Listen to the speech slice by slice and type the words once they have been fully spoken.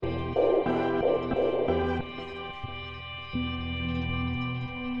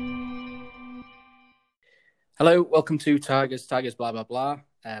Hello, welcome to Tigers, blah, blah, blah,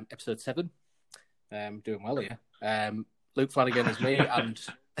 episode 7. Doing well here. Luke Flanagan is me, and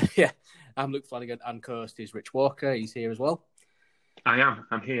yeah, I'm Luke Flanagan, and co-host is Rich Walker. He's here as well. I am.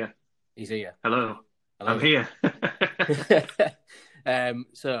 I'm here. He's here. Hello. Hello. I'm here.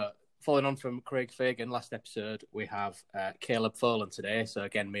 So, following on from Craig Fagan last episode, we have Caleb Folan today. So,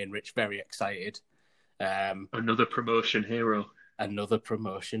 again, me and Rich very excited. Another promotion hero.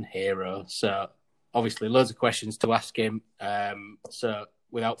 So, obviously, loads of questions to ask him. So,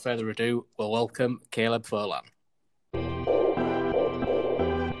 without further ado, we'll welcome Caleb Folan.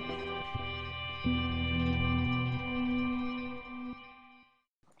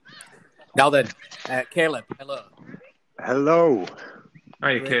 Now then, Caleb, hello. Hello.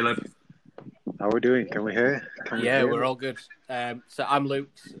 Hi, Caleb. How are we doing? Can we hear? We're all good. So I'm Luke,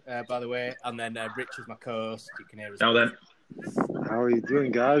 by the way, and then Rich is my co-host. You can hear us. Now then. How are you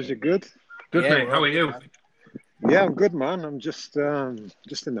doing, guys? You good? Good, mate. How are you? Man. Yeah, I'm good, man. I'm just in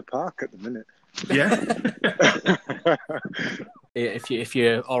the park at the minute. Yeah. If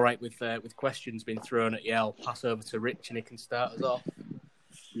you're all right with questions being thrown at you, I'll pass over to Rich and he can start us off.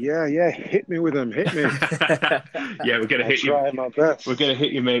 Yeah. Hit me with them. Hit me. Yeah, we're gonna hit you. Try my best. We're gonna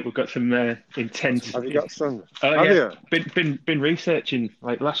hit you, mate. We've got some intense. Have you got some? Have you? Been researching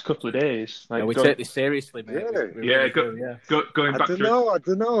like last couple of days. Like we take this seriously, mate. Really? Going back through. I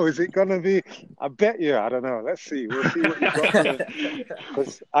don't know. Is it gonna be? I bet you. I don't know. Let's see. We'll see what you've got.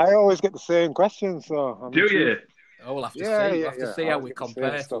 Because I always get the same questions. So do you? Oh, we'll have to see. We'll have to see how we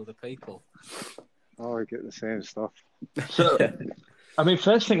compare to other people. Oh, I get the same stuff. So. I mean,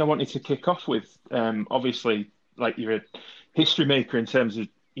 first thing I wanted to kick off with, obviously, like you're a history maker in terms of,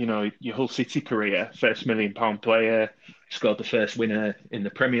 you know, your Hull City career, first £1 million player, scored the first winner in the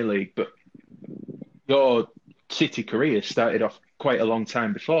Premier League, but your City career started off quite a long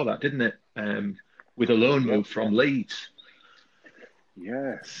time before that, didn't it? With a loan move from Leeds.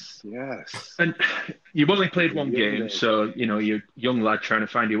 Yes. And you've only played one game, so, you know, you're a young lad trying to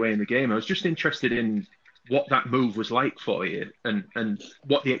find your way in the game. I was just interested in what that move was like for you and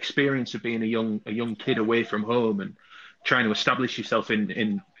what the experience of being a young kid away from home and trying to establish yourself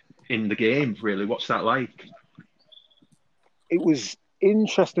in the game, really. What's that like? It was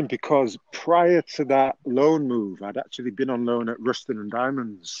interesting because prior to that loan move, I'd actually been on loan at Ruston and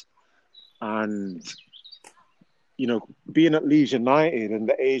Diamonds. And, you know, being at Leeds United and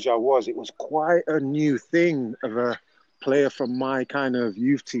the age I was, it was quite a new thing of a player from my kind of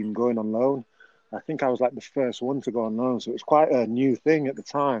youth team going on loan. I think I was like the first one to go on loan, so it was quite a new thing at the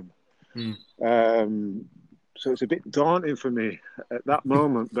time. So it's a bit daunting for me at that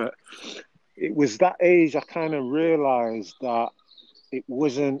moment, but it was that age I kind of realised that it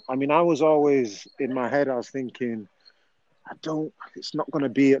wasn't. I mean, I was always in my head. I was thinking, it's not going to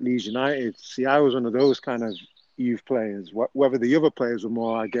be at Leeds United. See, I was one of those kind of youth players. Whether the other players were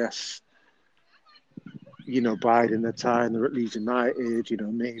more, I guess, you know, biding their time. They're at Leeds United. You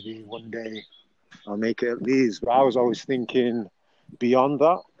know, maybe one day I'll make it at Leeds, but I was always thinking beyond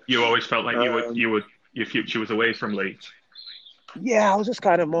that. You always felt like your future was away from Leeds. Yeah, I was just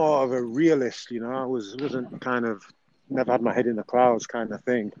kind of more of a realist, you know. I wasn't kind of never had my head in the clouds kind of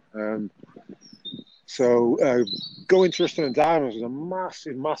thing. So going to Ruston and Diamonds was a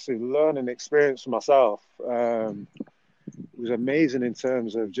massive learning experience for myself. It was amazing in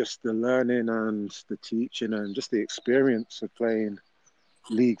terms of just the learning and the teaching and just the experience of playing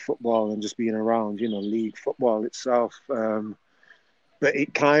league football and just being around, you know, league football itself. But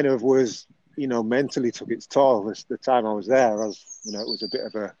it kind of was, you know, mentally took its toll as the time I was there, as you know, it was a bit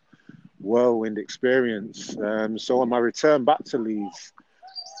of a whirlwind experience. So on my return back to Leeds,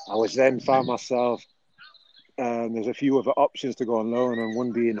 I was then found myself, there's a few other options to go on loan, and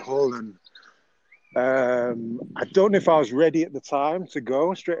one being Hull. And I don't know if I was ready at the time to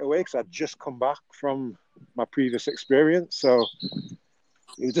go straight away because I'd just come back from my previous experience. So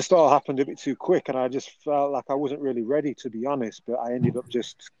it just all happened a bit too quick, and I just felt like I wasn't really ready, to be honest. But I ended up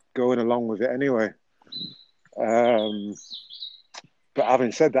just going along with it anyway. But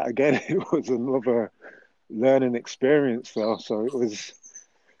having said that, again, it was another learning experience, though. So it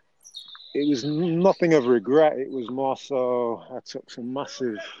was nothing of regret. It was more so I took some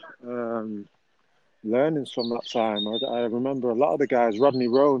massive learnings from that time. I remember a lot of the guys, Rodney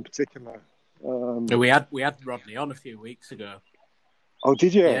Rowe in particular. We had Rodney on a few weeks ago. Oh,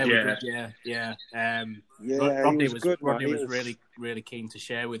 did you? Yeah. Rodney was good. Rodney was really keen to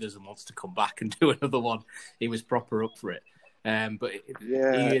share with us and wants to come back and do another one. He was proper up for it. But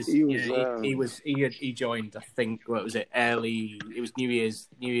he joined. I think what was it? Early. It was New Year's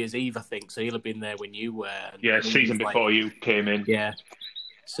Eve, I think. So he'll have been there when you were. Season before you came in. Yeah.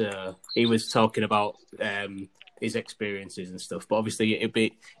 So he was talking about his experiences and stuff. But obviously,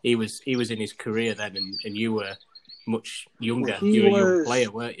 he was in his career then, and you were much younger. Well, you were a young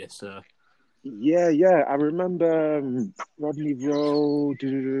player, weren't you? So yeah. I remember Rodney Rowe,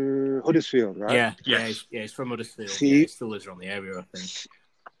 Huddersfield, right? Yeah. He's from Huddersfield. See, yeah, he still lives around the area, I think.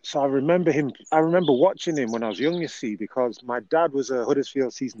 So I remember him. I remember watching him when I was young, you see, because my dad was a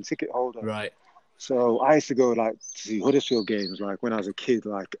Huddersfield season ticket holder. Right. So I used to go to see Huddersfield games like when I was a kid,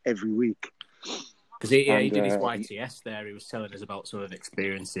 like every week. Because he did his YTS there. He was telling us about some of the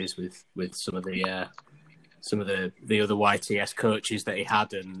experiences with some of the other YTS coaches that he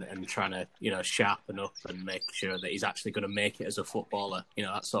had, and trying to sharpen up and make sure that he's actually going to make it as a footballer.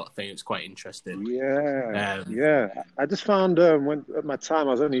 That sort of thing. It's quite interesting. Yeah. I just found when at my time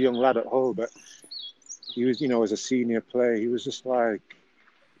I was only a young lad at Hull, but he was as a senior player, he was just like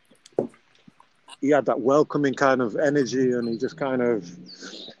he had that welcoming kind of energy, and he just kind of.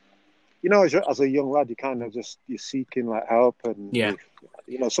 As a young lad, you're seeking like help, and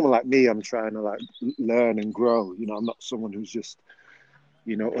someone like me, I'm trying to like learn and grow. I'm not someone who's just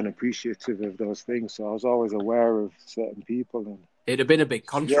unappreciative of those things. So I was always aware of certain people, and it'd have been a big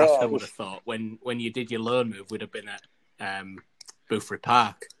contrast. I would have thought when you did your loan move, would have been at Boothry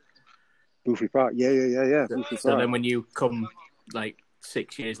Park. Boothry Park, yeah. So then when you come like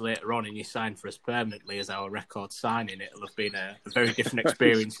 6 years later on and you sign for us permanently as our record signing, it'll have been a very different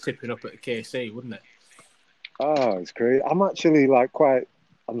experience tipping up at the KC, wouldn't it? Oh, it's great. I'm actually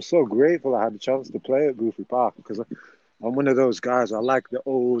I'm so grateful I had the chance to play at Boothry Park, because I'm one of those guys. I like the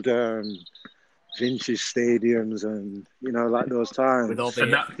old vintage stadiums, and like those times. With all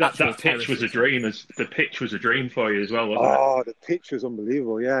that pitch was a dream. The pitch was a dream for you as well, wasn't it? Oh, the pitch was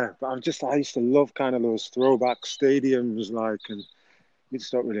unbelievable, yeah. But I used to love kind of those throwback stadiums, and we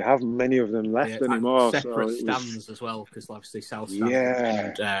just don't really have many of them left anymore. Separate stands as well, because obviously South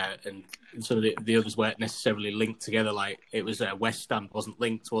Stand and some of the others weren't necessarily linked together. Like it was West Stand wasn't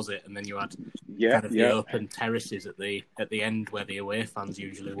linked, was it? And then you had the open terraces at the end where the away fans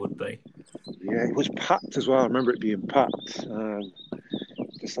usually would be. Yeah, it was packed as well. I remember it being packed.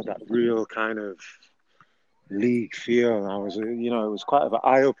 Just had that real kind of league feel. I was, it was quite of an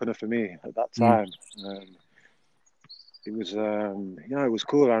eye opener for me at that time. It was, it was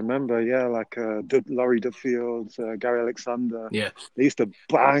cool. I remember, Laurie Duffield, Gary Alexander. Yeah, they used to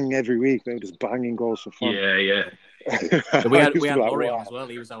bang every week. They were just banging goals for fun. Yeah. we had Laurie on as well.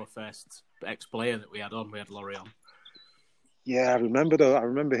 He was our first ex-player that we had on. We had Laurie on. Yeah, I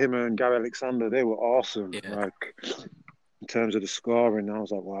remember him and Gary Alexander. They were awesome. Yeah. Like in terms of the scoring, I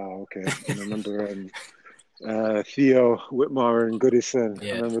was like, wow, okay. And I remember Theo Whitmore and Goodison.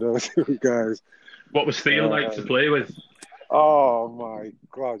 Yeah. I remember those two guys. What was Theo like to play with? Oh my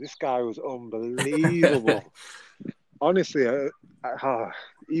God, this guy was unbelievable. Honestly,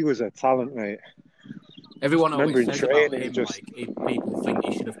 he was a talent, mate. Everyone always says about him, people think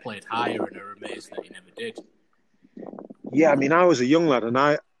he should have played higher and are amazed that he never did. Yeah, I mean, I was a young lad, and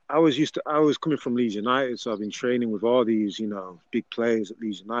I was coming from Leeds United, so I've been training with all these, big players at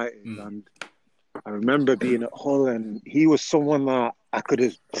Leeds United, and I remember being at Hull, and he was someone that I could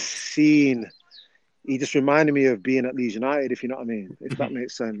have seen. He just reminded me of being at Leeds United, if you know what I mean, if that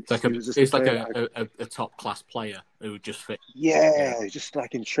makes sense. It's like a top class player who would just fit. Yeah, just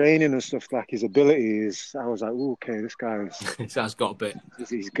like in training and stuff, like his abilities. I was like, oh, okay, this guy's. This guy's got a bit.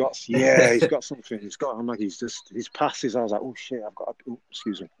 He's got something. I'm like, his passes. I was like, oh shit, I've got.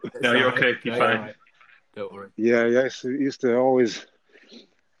 Excuse me. No, you're okay. You're fine. Right. Don't worry. Yeah. So he used to always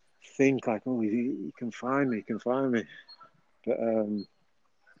think like, oh, he can find me. But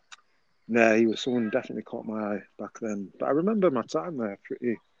no, he was someone who definitely caught my eye back then. But I remember my time there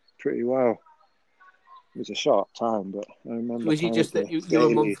pretty well. It was a short time, but I remember. Was you just you were a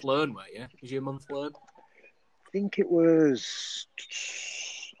month loan, were you? Was you a month loan? I think it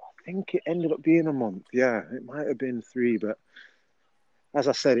ended up being a month. Yeah, it might have been 3, but as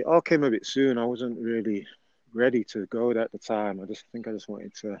I said, it all came a bit soon. I wasn't really ready to go there at the time. I just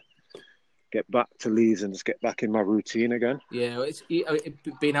wanted to get back to Leeds and just get back in my routine again. Yeah, it's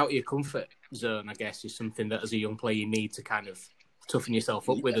being out of your comfort zone, I guess, is something that as a young player you need to kind of toughen yourself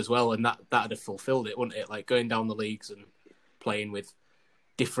up with as well, and that'd have fulfilled it, wouldn't it? Like going down the leagues and playing with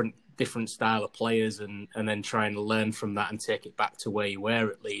different style of players, and then trying to learn from that and take it back to where you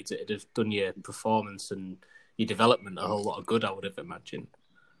were at Leeds. It'd have done your performance and your development a whole lot of good, I would have imagined.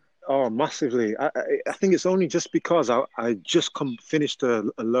 Oh, massively. I think it's only just because I just finished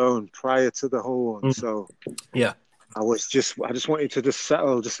a loan prior to the whole one. So yeah, I just wanted to just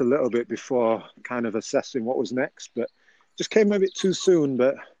settle just a little bit before kind of assessing what was next, but just came a bit too soon.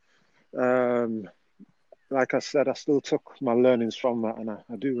 But like I said, I still took my learnings from that, and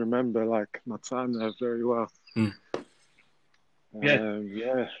I do remember like my time there very well. Mm.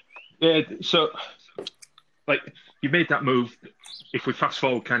 Yeah. So, like, you made that move. If we fast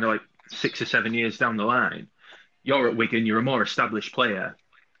forward kind of like 6 or 7 years down the line, you're at Wigan. You're a more established player,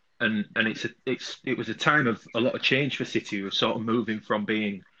 and it was a time of a lot of change for City. We were sort of moving from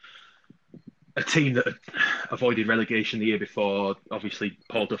being a team that had avoided relegation the year before. Obviously,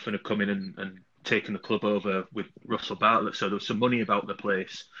 Paul Duffin had come in and taken the club over with Russell Bartlett, so there was some money about the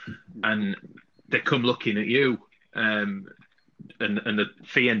place, and they come looking at you, and the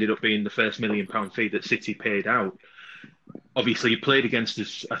fee ended up being the first £1 million fee that City paid out. Obviously, you played against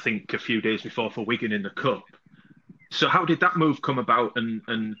us, I think, a few days before for Wigan in the cup. So, how did that move come about,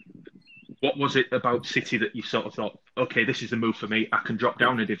 and what was it about City that you sort of thought, okay, this is the move for me. I can drop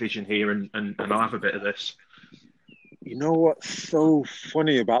down a division here and I'll have a bit of this. You know what's so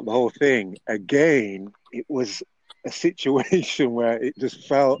funny about the whole thing? Again, it was a situation where it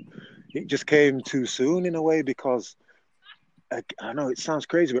just came too soon in a way, because I know it sounds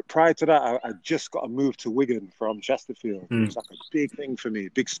crazy, but prior to that, I just got a move to Wigan from Chesterfield. It was like a big thing for me,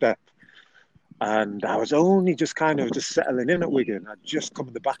 big step. And I was only just kind of just settling in at Wigan. I'd just come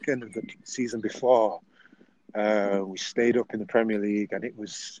at the back end of the season before. We stayed up in the Premier League, and it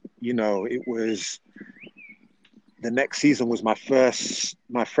was the next season was my fresh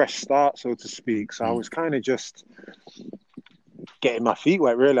start, so to speak. So I was kind of just getting my feet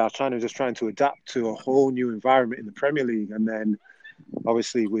wet, really. I was trying to adapt to a whole new environment in the Premier League. And then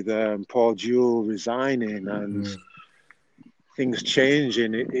obviously with Paul Jewell resigning and things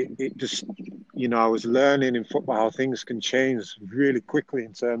changing, it just, I was learning in football how things can change really quickly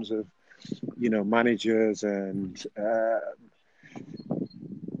in terms of, managers and,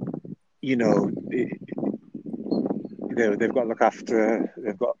 they've got to look after,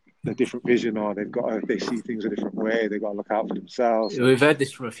 they've got a different vision, or they see things a different way. They've got to look out for themselves. We've heard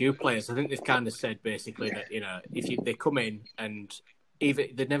this from a few players. I think they've kind of said basically that, if they come in and even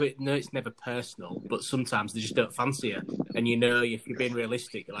it's never personal, but sometimes they just don't fancy you. And if you're being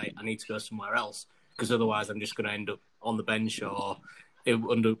realistic, you're like, I need to go somewhere else, because otherwise I'm just going to end up on the bench or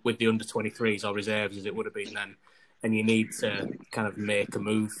with the under 23s or reserves as it would have been then. And you need to kind of make a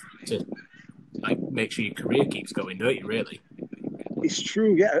move to make sure your career keeps going, don't you? Really. It's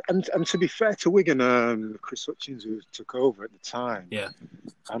true, yeah. And to be fair to Wigan, Chris Hutchins, who took over at the time, yeah,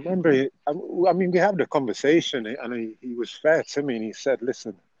 I remember. We had a conversation, and he was fair to me, and he said,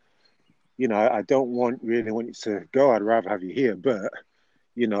 "Listen, I don't really want you to go. I'd rather have you here, but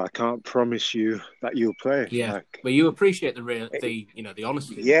I can't promise you that you'll play." Yeah, but you appreciate the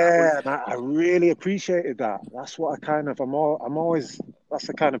honesty. Yeah, and I really appreciated that. That's what I'm always. That's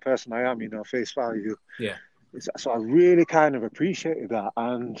the kind of person I am, face value. Yeah. So I really kind of appreciated that,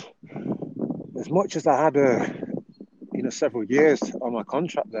 and as much as I had several years on my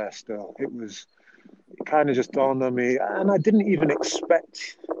contract there, still it kind of just dawned on me, and I didn't even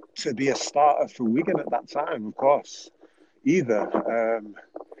expect to be a starter for Wigan at that time, of course, either.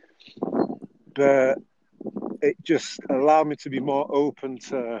 But it just allowed me to be more open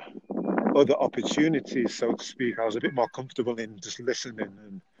to other opportunities, so to speak. I was a bit more comfortable in just listening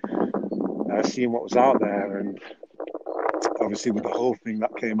and seeing what was out there. And obviously with the whole thing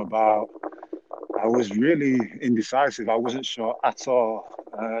that came about, I was really indecisive. I wasn't sure at all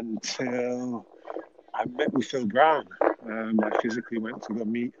until I met with Phil Brown. I physically went to go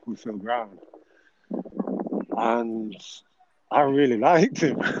meet with Phil Brown, and I really liked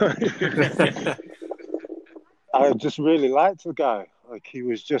him. I just really liked the guy. Like, he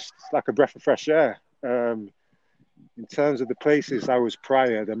was just like a breath of fresh air. In terms of the places I was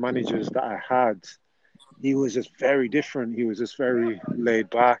prior, the managers that I had, he was just very different. He was just very laid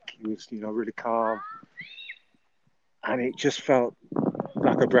back. He was, really calm. And it just felt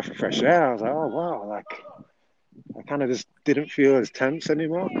like a breath of fresh air. I was like, oh, wow. Like, I kind of just didn't feel as tense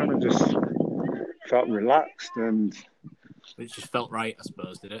anymore. Kind of just felt relaxed. And it just felt right, I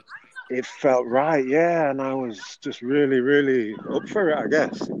suppose, did it? It felt right, yeah. And I was just really, really up for it, I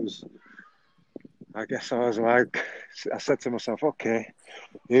guess. I was like, I said to myself, okay,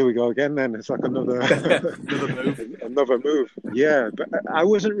 here we go again then. It's like another move. Another move. Yeah, but I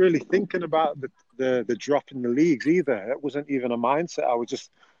wasn't really thinking about the drop in the leagues either. That wasn't even a mindset. I was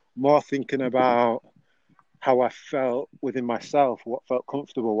just more thinking about how I felt within myself, what felt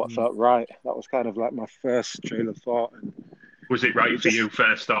comfortable, what felt right. That was kind of like my first trail of thought. And was it right for you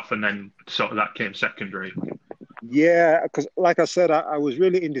first off, and then sort of that came secondary? Yeah, because like I said, I was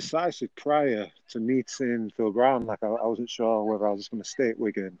really indecisive prior to meeting Phil Brown. Like, I wasn't sure whether I was going to stay at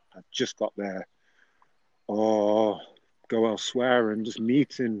Wigan. I just got there, or go elsewhere. And just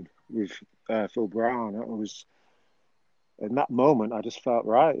meeting with Phil Brown. It was in that moment I just felt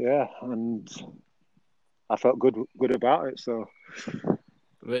right, yeah, and I felt good about it. So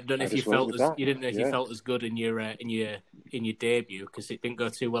But I don't know I if you just went felt with as that. you didn't know if you Yeah. felt as good in your debut because it didn't go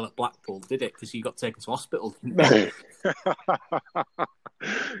too well at Blackpool, did it? Because you got taken to hospital. Didn't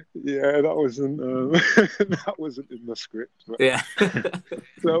Yeah, that wasn't that wasn't in the script. But, yeah.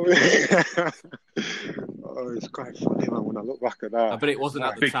 so, oh, it's quite funny, man, when I look back at that. I bet it wasn't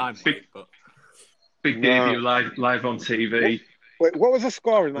at the Big, time, big, mate, but big No. debut live on TV. Wait, what was the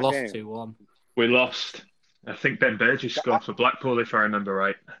score in that lost game? 2-1. We lost. I think Ben Burgess scored for Blackpool, if I remember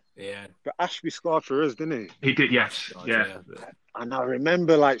right. Yeah. But Ashby scored for us, didn't he? He did, yes. God, Yeah. but- And I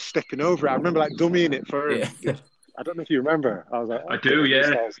remember like stepping over it. I remember like dummying it for him. Yeah. I don't know if you remember. I was like, I okay, do, at least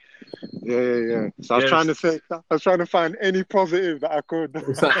yeah. I was- yeah. So I was Yes. trying to think. I was trying to find any positive that I could. At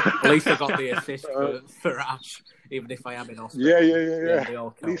least I got the assist for Ash, even if I am in hospital. Yeah. They all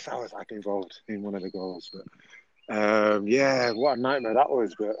At count. least I was like involved in one of the goals. But yeah, what a nightmare that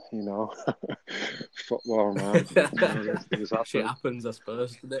was. But football, man. Those things Shit happen. happens, I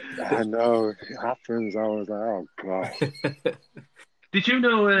suppose, doesn't it? I know it happens. I was like, oh god. Did you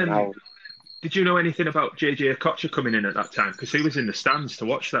know? Now, Did you know anything about JJ Okocha coming in at that time? Because he was in the stands to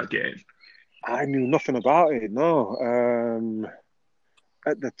watch that game. I knew nothing about it. No.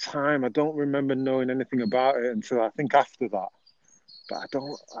 At the time, I don't remember knowing anything about it until I think after that. But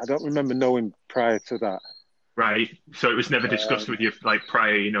I don't remember knowing prior to that. Right. So it was never discussed with you like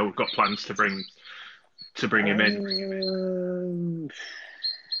prior. Got plans to bring him in.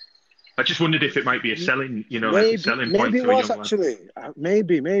 I just wondered if it might be a selling, like a selling point maybe it to a was young lad. actually.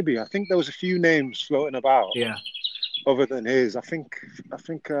 Maybe. I think there was a few names floating about. Yeah. Other than his, I think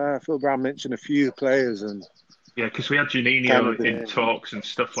Phil Brown mentioned a few players, and Yeah, because we had Juninho Kind of in talks and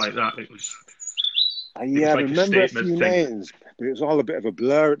stuff like that. It was I like a remember a statement few thing. names, but it was all a bit of a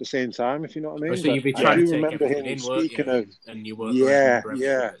blur at the same time, if you know what I mean. So you'd be But trying I to do take remember everything him in, weren't speaking you? of. And you weren't Yeah, remember everything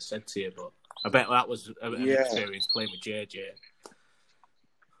that's said to you, but I bet that was an Yeah. experience playing with JJ.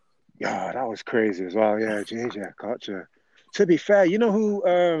 Yeah, that was crazy as well. Yeah, JJ Okocha. To be fair, you know who?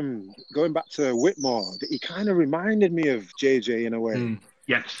 Going back to Whitmore, he kind of reminded me of JJ in a way.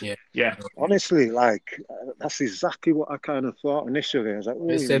 Yes. Yeah. Yeah. Honestly, that's exactly what I kind of thought initially. I was like, oh,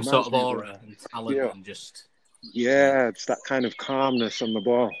 The he same sort reminds of me aura and talent Yeah. and just Yeah, it's that kind of calmness on the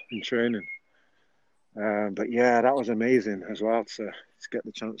ball in training. But yeah, that was amazing as well to get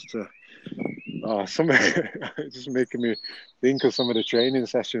the chance to. Oh, it's just making me think of some of the training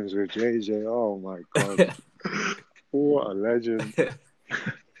sessions with JJ. Oh my God, what a legend!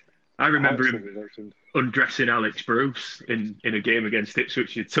 I remember him Absolute legend. undressing Alex Bruce in a game against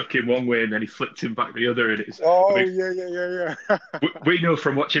Ipswich. He took him one way and then he flipped him back the other. And Oh yeah. we know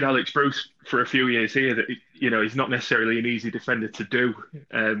from watching Alex Bruce for a few years here that he's not necessarily an easy defender to do.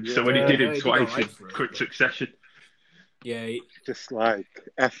 So when he did it twice all right in for it, quick but- succession, Yeah, he Just like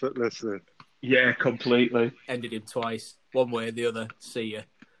effortlessly. yeah, completely. ended him twice, one way or the other. See ya.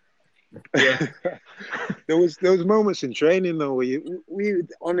 Yeah, There was moments in training though where we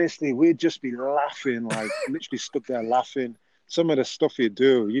honestly we'd just be laughing, like literally stood there laughing. Some of the stuff he'd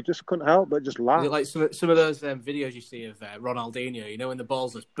do, you just couldn't help but just Is laugh. it like some of those videos you see of Ronaldinho, when the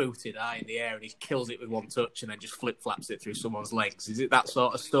ball's just booted high in the air and he kills it with one touch and then just flip-flaps it through someone's legs? Is it that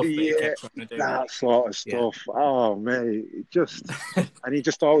sort of stuff that he Yeah, kept trying to do? that sort of stuff. Oh mate, and he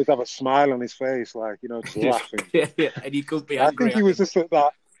just always have a smile on his face, like just laughing. yeah, and you could be I angry. think he was just at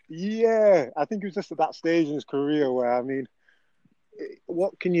that. Yeah, I think he was just at that stage in his career where, I mean,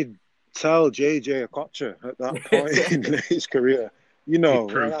 what can you tell JJ Okocha at that point in his career? he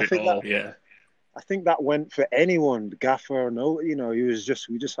proved I it think all. that Yeah, I think that went for anyone, Gaffer. No, we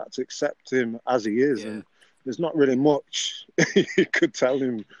just had to accept him as he is, Yeah. and there's not really much you could tell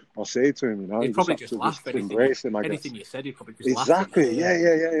him or say to him. He'd You probably have just to laugh. embrace him. I guess. Anything you said, he'd probably just laugh. Exactly.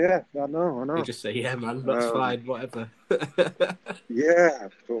 Yeah. I know. He'd just say, "Yeah, man, that's fine, whatever." Yeah,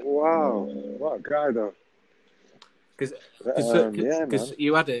 but wow, what a guy though. Because Yeah, man.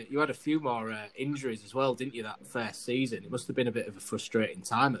 you had a few more injuries as well, didn't you? That first season, it must have been a bit of a frustrating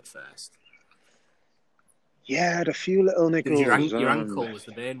time at first. Yeah, I had a few little niggles. Your ankle was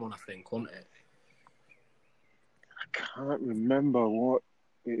the main one, I think, wasn't it? I can't remember what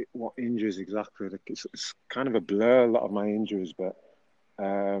injuries exactly. Like, it's kind of a blur, a lot of my injuries, but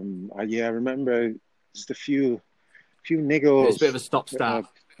I remember just a few niggles. It's a bit of a stop-start.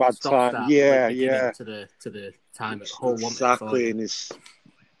 Bad Stop-start time. Yeah. To the time at Hull, Exactly, and it's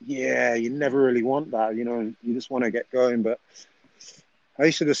you never really want that. You just want to get going, but I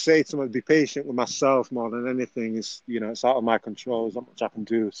used to just say to them, be patient with myself more than anything. It's out of my control. There's not much I can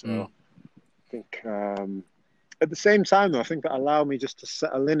do. So I think at the same time, though, I think that allowed me just to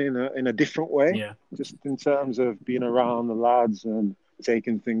settle in a different way, Yeah. just in terms of being around the lads and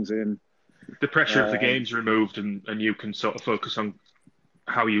taking things in. The pressure of the game's removed, and you can sort of focus on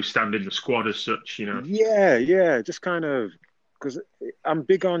how you stand in the squad as such, you know. Yeah, just kind of, because I'm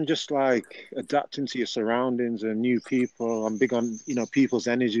big on just like adapting to your surroundings and new people. I'm big on, people's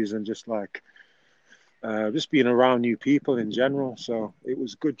energies and just being around new people in general. So it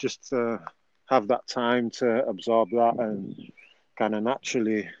was good just to have that time to absorb that and kind of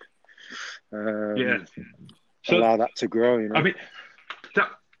naturally So, allow that to grow, I mean,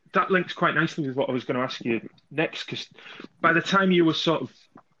 that links quite nicely with what I was going to ask you next, because by the time you were sort of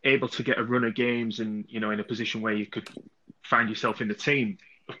able to get a run of games and, in a position where you could find yourself in the team,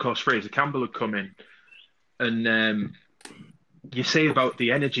 of course, Fraser Campbell had come in. And you say about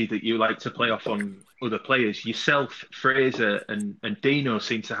the energy that you like to play off on other players. Yourself, Fraser, and Dino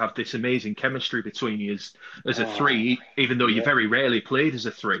seem to have this amazing chemistry between you as a three, even though you very rarely played as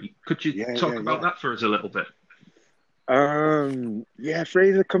a three. Could you talk about that for us a little bit?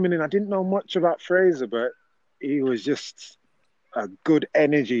 Fraser coming in. I didn't know much about Fraser, but he was just a good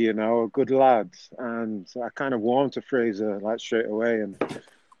energy, a good lad. And I kind of warmed to Fraser like straight away. And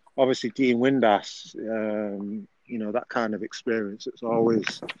obviously Dean Windass, that kind of experience. It's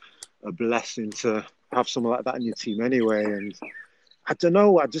always a blessing to have someone like that in your team anyway. And I don't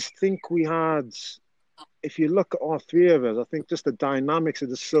know, I just think we had, if you look at all three of us, I think just the dynamics are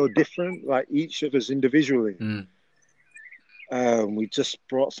just so different, like each of us individually. We just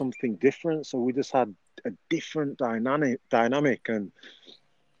brought something different, so we just had a different dynamic, and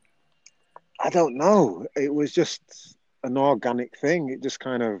I don't know, it was just an organic thing. It just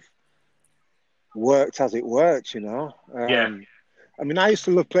kind of worked as it worked, I mean, I used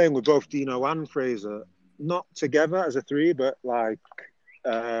to love playing with both Dino and Fraser, not together as a three, but like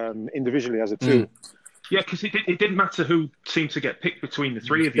individually as a two. Yeah, because it didn't matter who seemed to get picked between the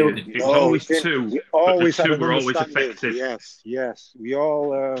three of you. It was always two. We always but the had two were always effective. Yes. We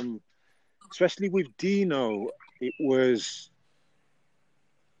all, especially with Dino, he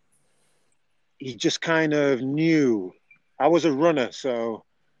just kind of knew. I was a runner, so.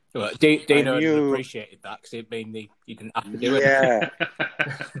 Well, Dino appreciated that because it meant you didn't have to do it. Yeah,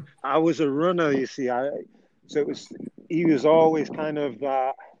 I was a runner, you see. He was always kind of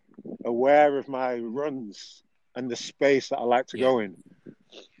aware of my runs and the space that I like to go in.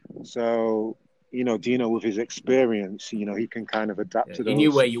 So, Dino with his experience, he can kind of adapt to those. He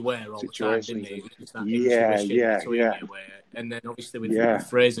knew where you were all the time, didn't he? Yeah. And then obviously with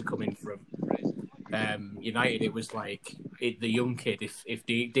Fraser coming from United, it was like the young kid. If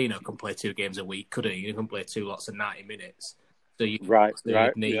Dino can play 2 games a week, could he? He can play 2 lots of 90 minutes. So you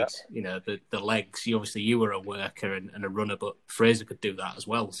need, the legs. You were a worker and a runner, but Fraser could do that as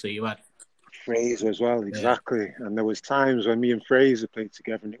well. So you had Fraser as well, exactly. Yeah. And there was times when me and Fraser played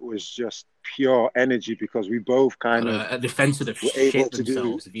together, and it was just pure energy because we both kind of a defensive were able to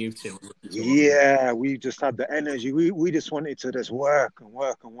themselves. If you two, we just had the energy. We just wanted to just work.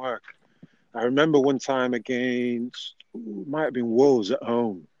 I remember one time against, it might have been Wolves at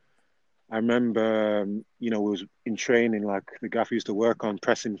home. I remember, we was in training, like the gaffer used to work on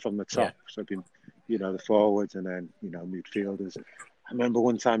pressing from the top. Yeah. So it'd been, the forwards and then, midfielders. I remember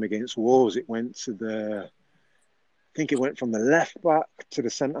one time against Wolves, it went from the left back to the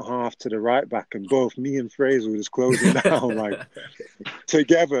centre half to the right back, and both me and Fraser were just closing down, like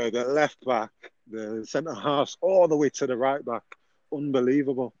together, the left back, the centre halves, all the way to the right back.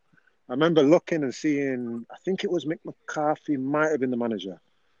 Unbelievable. I remember looking and seeing, I think it was Mick McCarthy, might have been the manager.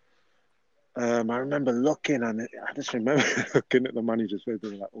 I remember looking, and I just remember looking at the manager's face,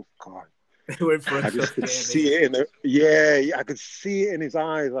 and like, oh God. I just could see it I could see it in his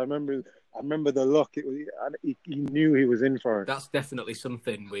eyes. I remember the look. He knew he was in for it. That's definitely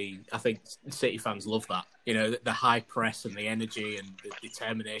something I think City fans love that. The high press and the energy and the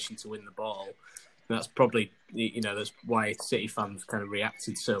determination to win the ball. And that's probably, that's why City fans kind of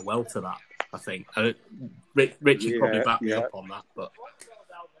reacted so well to that, I think. Richard probably backed me up on that, but...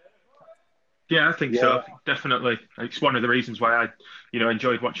 Yeah, I think so. Definitely. It's one of the reasons why I,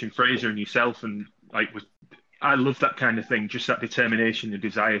 enjoyed watching Fraser and yourself, and I love that kind of thing, just that determination and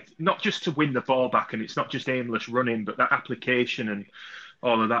desire, not just to win the ball back, and it's not just aimless running, but that application and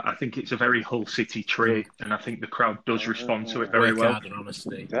all of that. I think it's a very Hull City trait, and I think the crowd does respond to it very well. And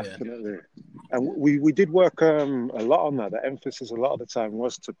honesty. Definitely. Yeah. And we did work a lot on that. The emphasis a lot of the time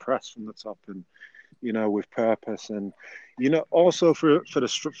was to press from the top and, with purpose. And, also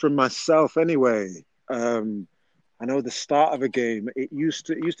for myself anyway, I know the start of a game, it used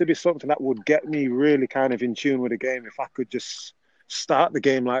to be something that would get me really kind of in tune with the game if I could just start the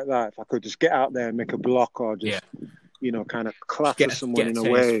game like that, if I could just get out there and make a block or just, Yeah. kind of clatter someone in a taste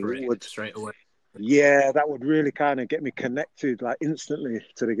way, for it would straight away. Yeah, that would really kind of get me connected like instantly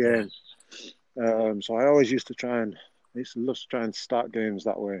to the game. So I always used to love to try and start games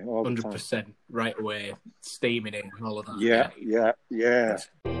that way all the time. 100% right away, steaming in, all of that. Yeah.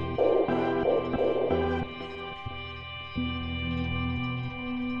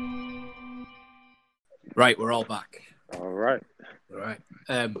 Right, we're all back. All right.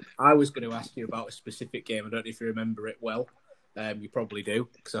 I was going to ask you about a specific game. I don't know if you remember it well. You probably do,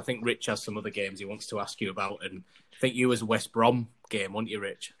 because I think Rich has some other games he wants to ask you about. And I think you was a West Brom game, weren't you,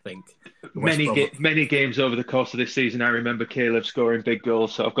 Rich? I think. Many games over the course of this season. I remember Caleb scoring big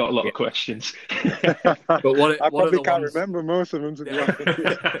goals, so I've got a lot of questions. But I probably can't remember most of them, to be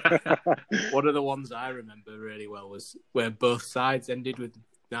honest. One of the ones I remember really well was where both sides ended with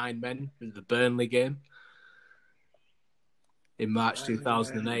 9 men, the Burnley game in March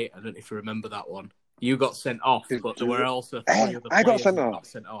 2008. I don't know if you remember that one. You got sent off, but there were also 3 other players got sent that off. got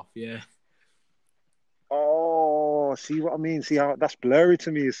sent off. Yeah. Oh, see what I mean? See how that's blurry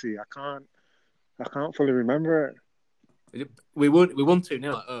to me, you see. I can't fully remember it. We won 2-0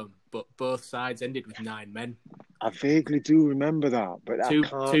 at home, but both sides ended with 9 men. I vaguely do remember that, but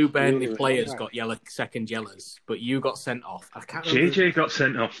two Burnley players got second yellows, but you got sent off. I can't remember. JJ got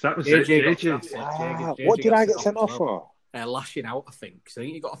sent off. That was it. JJ. What did I get sent off for? Lashing out, I think. So I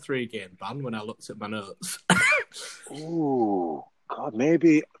think you got a 3-game ban when I looked at my notes. Oh, God,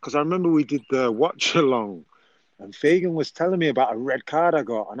 maybe. Because I remember we did the watch along and Fagan was telling me about a red card I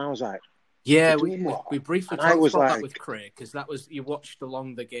got. And I was like, yeah, we briefly talked about that with Craig, because that was, you watched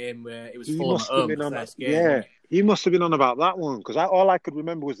along the game where it was Fulham at home, the first game. Yeah, he must have been on about that one, because all I could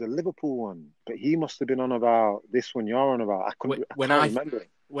remember was the Liverpool one. But he must have been on about this one you're on about. I can't remember.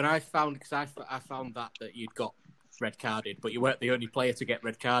 When I found, because I found that you'd got red carded, but you weren't the only player to get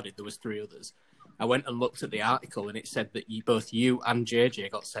red carded. There was 3 others. I went and looked at the article, and it said that both you and JJ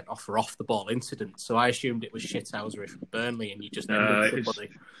got sent off for off the ball incidents. So I assumed it was shithousery from Burnley, and you just ended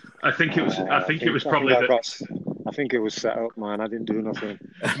somebody. I think it was. I think it was probably I think it was set up, man. I didn't do nothing.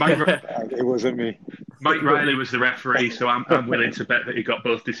 It wasn't me. Mike Riley was the referee, so I'm willing to bet that he got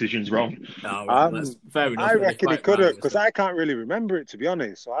both decisions wrong. That's fair enough. I reckon he could have, because I can't really remember it, to be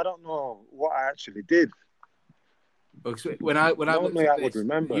honest. So I don't know what I actually did. When I looked at this, would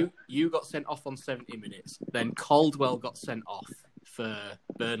remember. You got sent off on 70 minutes. Then Caldwell got sent off for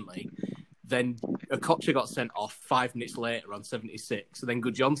Burnley. Then Okocha got sent off 5 minutes later on 76. And then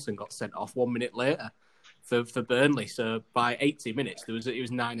Gudjohnsen got sent off 1 minute later for Burnley. So by 80 minutes, it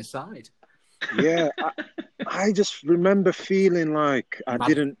was 9 aside. Yeah, I just remember feeling like I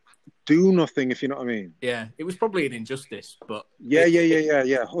didn't do nothing, if you know what I mean. Yeah, it was probably an injustice, but... Yeah,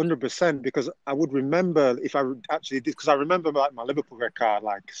 100%, because I would remember if I actually did, because I remember like my Liverpool red card,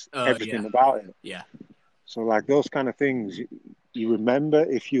 like everything about it. Yeah. So like those kind of things, you remember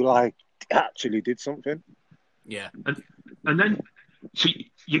if you like actually did something. Yeah. And then, so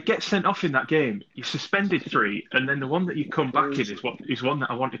you get sent off in that game, you're suspended 3, and then the one that you come back in is one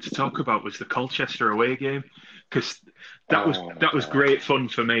that I wanted to talk about, was the Colchester away game, because that was great fun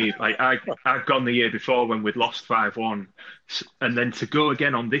for me. Like I'd gone the year before when we'd lost 5-1, and then to go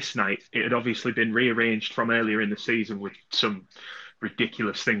again on this night, it had obviously been rearranged from earlier in the season with some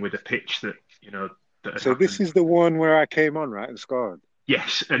ridiculous thing with the pitch that that so happened. This is the one where I came on, right, and scored.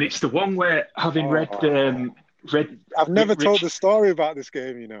 Yes, and it's the one where having read. I've never told the story about this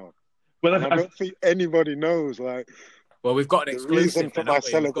game, Well, I don't think anybody knows. Like, well, we've got an exclusive reason for my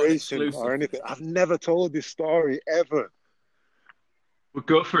celebration or anything. I've never told this story ever. We'll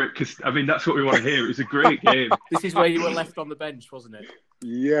go for it, because that's what we want to hear. It was a great game. This is where you were left on the bench, wasn't it?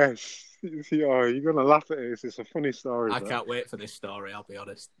 Yes. You're gonna laugh at this. It's a funny story. I can't wait for this story. I'll be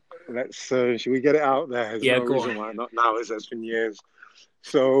honest. Let's. Should we get it out there? There's no reason why not now. It's been years.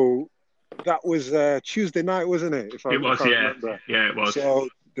 So that was Tuesday night, wasn't it? It was, yeah. Yeah, it was. So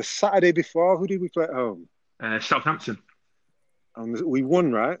the Saturday before, who did we play at home? Southampton. And we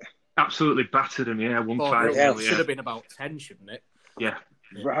won, right? Absolutely battered them, yeah. 1-5. Yeah, it should have been about 10, shouldn't it? Yeah.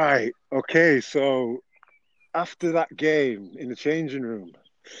 Right. Okay, so after that game in the changing room,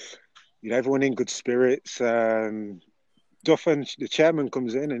 everyone in good spirits. Duffin, the chairman,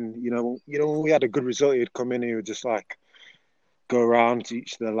 comes in, and when we had a good result, he'd come in. He would just like go around to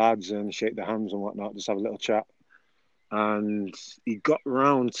each of the lads and shake their hands and whatnot, just have a little chat. And he got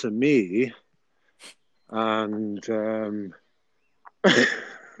round to me, and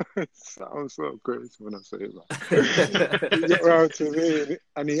it sounds so crazy when I say that. He got round to me,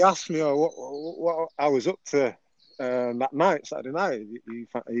 and he asked me what I was up to that night, Saturday night.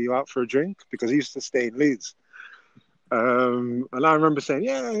 Are you out for a drink? Because he used to stay in Leeds. And I remember saying,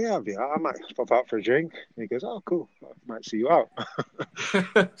 yeah, I might pop out for a drink. And he goes, oh, cool. I might see you out.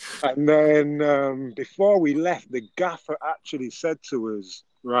 And then before we left, the gaffer actually said to us,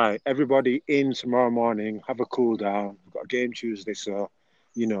 right, everybody in tomorrow morning, have a cool down. We've got a game Tuesday, so,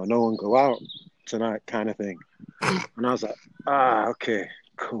 no one go out tonight kind of thing. And I was like, okay,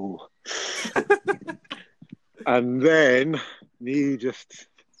 cool. And then me just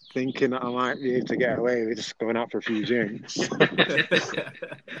thinking that I might be able to get away with just going out for a few drinks.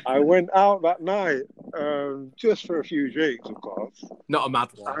 I went out that night just for a few drinks, of course. Not a mad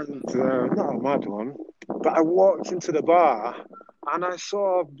one. And not a mad one. But I walked into the bar and I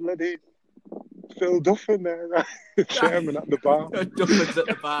saw bloody Phil Duffin there, right? The chairman at the bar. Duffin's at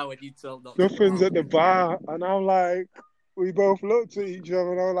the bar when you told not Duffin's at the bar. And I'm like, we both looked at each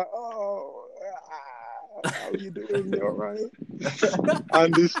other and I was like, how are you doing? You all right?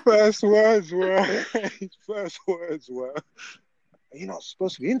 And his first words were, you're not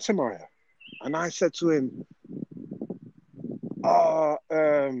supposed to be in tomorrow. And I said to him,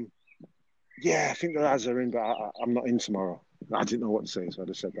 yeah, I think the lads are in, but I'm not in tomorrow. I didn't know what to say, so I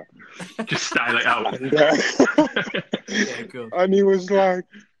just said that. Just style it out. And, Yeah, cool. and he was like,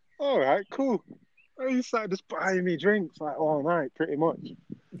 all right, cool. And he started just buying me drinks like all night, pretty much.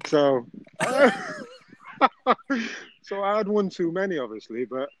 So, so I had one too many, obviously,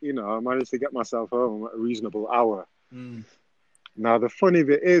 but, I managed to get myself home at a reasonable hour. Mm. Now, the funny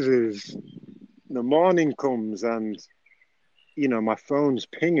bit is the morning comes and, my phone's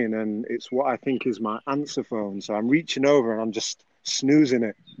pinging and it's what I think is my answer phone. So I'm reaching over and I'm just snoozing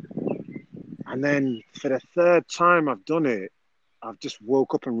it. And then for the third time I've done it, I've just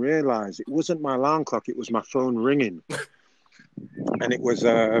woke up and realized it wasn't my alarm clock, it was my phone ringing. And it was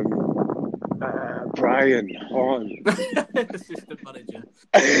Brian Horn. Assistant manager.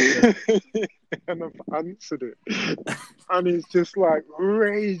 And I've answered it. And he's just like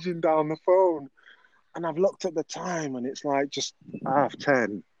raging down the phone. And I've looked at the time and it's like just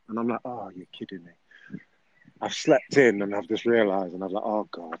 10:30. And I'm like, oh, you're kidding me. I've slept in and I've just realized and I'm like, oh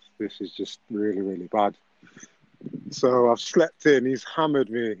God, this is just really, really bad. So I've slept in. He's hammered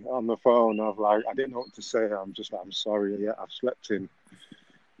me on the phone. I didn't know what to say. I'm just like, I'm sorry. Yeah, I've slept in.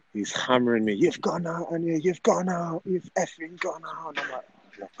 He's hammering me. You've gone out, and you've gone out. You've effing gone out. And I'm like,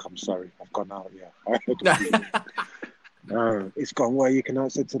 oh, look, I'm sorry. I've gone out. Yeah. It's gone where you can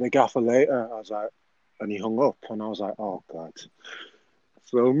answer to the gaffer later. I was like, and he hung up, and I was like, oh God.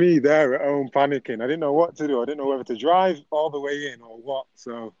 So me there at home panicking. I didn't know what to do. I didn't know whether to drive all the way in or what.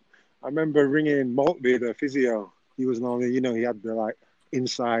 So I remember ringing Maltby, the physio. He was normally, he had the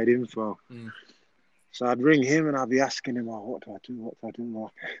inside info. Mm. So I'd ring him and I'd be asking him, what do I do? What do I do?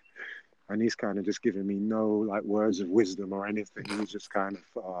 And he's kind of just giving me no words of wisdom or anything. He's just kind of,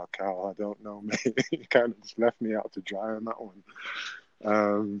 oh, Carl, I don't know, mate. He kind of just left me out to dry on that one.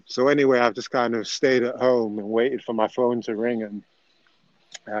 So anyway, I've just kind of stayed at home and waited for my phone to ring. And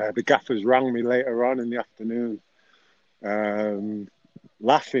the gaffers rang me later on in the afternoon,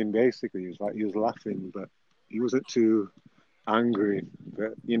 laughing, basically. He was laughing, but he wasn't too angry.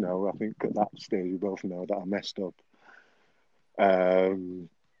 But, I think at that stage, we both know that I messed up.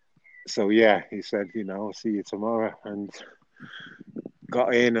 So, yeah, he said, I'll see you tomorrow. And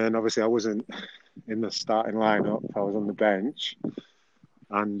got in, and obviously I wasn't in the starting lineup. I was on the bench.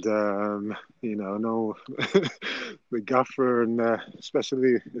 And, no, the gaffer and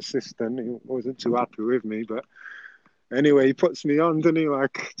especially the assistant, he wasn't too happy with me. But anyway, he puts me on, doesn't he,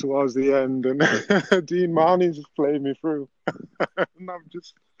 towards the end. And Dean Marnie just played me through. And I've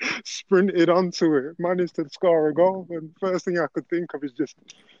just sprinted onto it, managed to score a goal. And first thing I could think of is just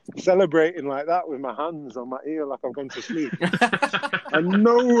celebrating like that with my hands on my ear like I've gone to sleep. And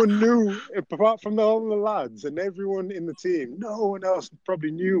no one knew, apart from all the lads and everyone in the team, no one else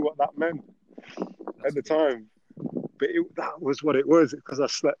probably knew what that meant at the time. But that was what it was, because I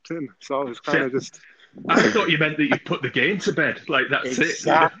slept in. So I was kind of just... I thought you meant that you put the game to bed. That's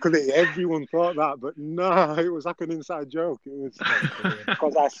exactly. It. Everyone thought that, but no, it was like an inside joke. It was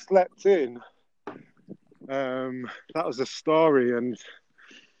because I slept in. That was the story, and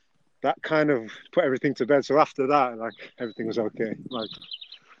that kind of put everything to bed. So after that, everything was okay.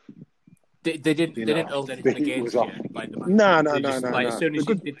 They didn't hold anything against you. No. As soon as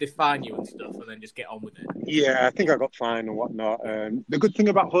they fine you and stuff, and then just get on with it. Yeah, I think I got fined and whatnot. The good thing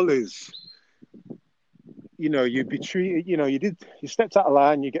about Hull is, you'd be treated, you stepped out of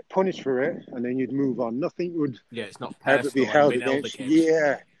line, you get punished for it, and then you'd move on. Nothing would it's not ever be held against you.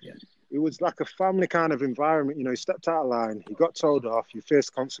 Yeah. It was like a family kind of environment. You stepped out of line, you got told off, you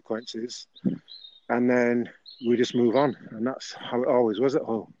faced consequences, and then we just move on, and that's how it always was at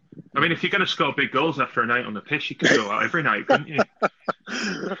Hull. I mean, if you're going to score big goals after a night on the pitch, you could go out every night, couldn't you?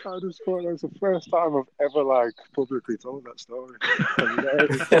 I just thought that was the first time I've ever publicly told that story.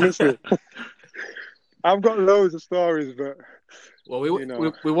 Honestly, I've got loads of stories, but we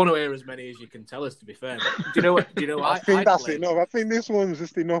want to hear as many as you can tell us. To be fair, but do you know what? I think that's enough. I think this one's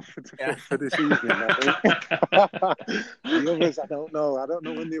just enough for this evening. The others, I don't know. I don't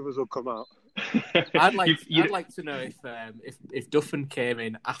know when the others will come out. I'd like to know if Duffin came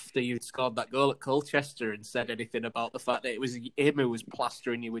in after you'd scored that goal at Colchester and said anything about the fact that it was him who was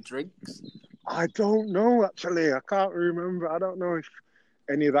plastering you with drinks. I don't know, actually. I can't remember. I don't know if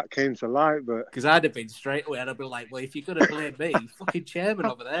any of that came to light, but because I'd have been straight away, and I'd be like, "Well, if you're gonna blame me, fucking chairman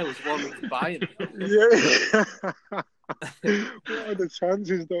over there was one who was buying me." Yeah. What are the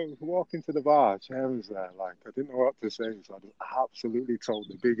chances though? Walk into the bar, chairman's there. I didn't know what to say, so I just absolutely told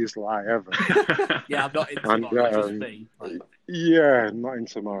the biggest lie ever. Yeah, I'm not in tomorrow. Just me. Yeah, not in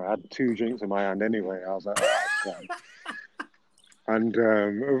tomorrow. I had 2 drinks in my hand anyway. I was like, oh, and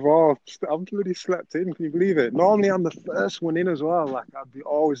I'm bloody slept in. Can you believe it? Normally, I'm the first one in as well. I'd be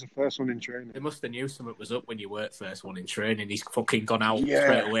always the first one in training. They must have knew something was up when you weren't first one in training. He's fucking gone out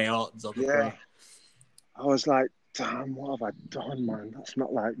straight away. Orton's on the play. I was like, damn, what have I done, man? That's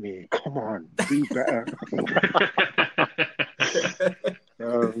not like me. Come on, do better.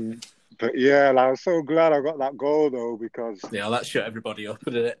 But yeah, I was so glad I got that goal though, because that shut everybody up,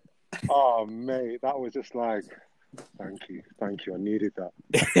 didn't it? Oh mate, that was just thank you. I needed that.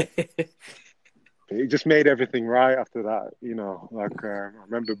 It just made everything right after that, I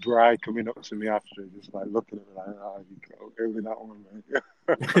remember Bri coming up to me after, just looking at me you go with that one,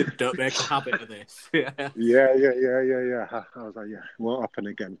 mate. Don't make a habit of this. Yeah. I was like, it won't happen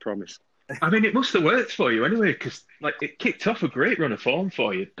again, promise. I mean, it must have worked for you anyway, because it kicked off a great run of form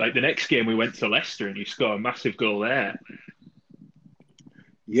for you. The next game we went to Leicester and you scored a massive goal there.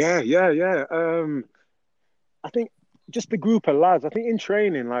 Yeah. I think just the group of lads, I think in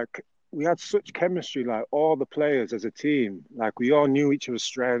training, we had such chemistry, all the players as a team. We all knew each other's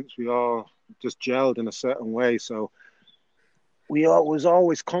strengths. We all just gelled in a certain way. So we all was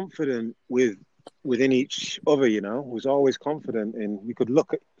always confident within each other, was always confident we could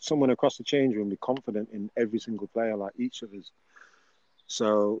look at someone across the change room and be confident in every single player, each of us.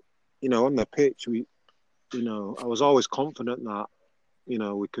 So, on the pitch, I was always confident that,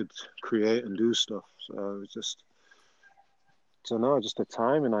 we could create and do stuff. So it was just, I don't know, just the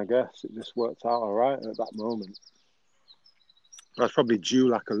timing, I guess. It just worked out all right at that moment. I was probably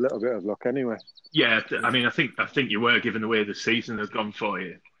due a little bit of luck anyway. Yeah, I mean, I think you were, given the way the season had gone for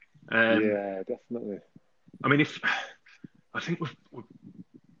you. Yeah, definitely. I mean, I think we've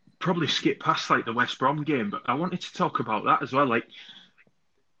probably skipped past the West Brom game, but I wanted to talk about that as well.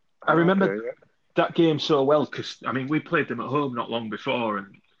 I remember that game so well because we played them at home not long before,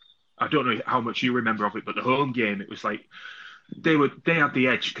 and I don't know how much you remember of it, but the home game, it was they had the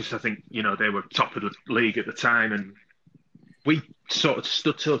edge because I think they were top of the league at the time, and we sort of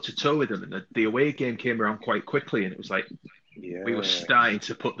stood toe to toe with them, and the away game came around quite quickly, and it was we were starting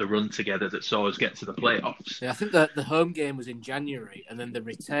to put the run together that saw us get to the playoffs. Yeah, I think the home game was in January, and then the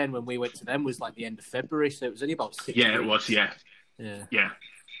return when we went to them was the end of February, so it was only about 6 weeks. It was, yeah.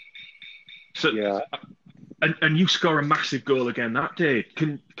 So, yeah. And you score a massive goal again that day.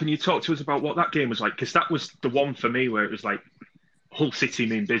 Can you talk to us about what that game was like? Because that was the one for me where it was Hull City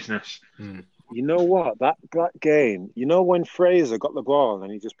mean business. You know what? That game, when Fraser got the ball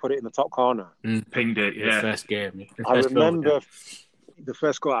and he just put it in the top corner? Pinged it, yeah. The first game. I remember the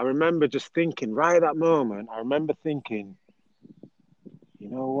first goal. I remember just thinking, right at that moment, you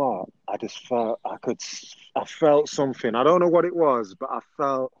know what? I just felt I felt something. I don't know what it was, but I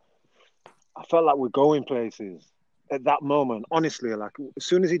felt like we're going places at that moment. Honestly, as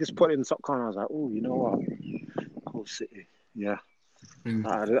soon as he just put it in the top corner, I was like, oh, you know what? Hull City, yeah.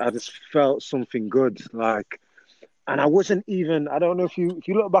 I just felt something good, and I wasn't even. I don't know if you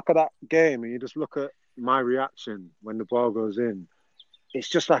look back at that game and you just look at my reaction when the ball goes in. It's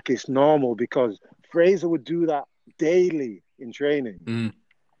just it's normal because Fraser would do that daily in training.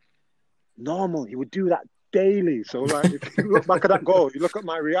 Normal, he would do that daily. So if you look back at that goal, you look at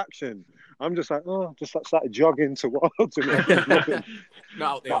my reaction. I'm just started jogging towards him.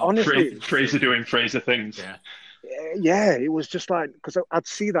 Honestly, Fraser doing Fraser things. Yeah, it was just because I'd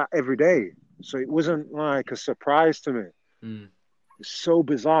see that every day, so it wasn't a surprise to me. It's so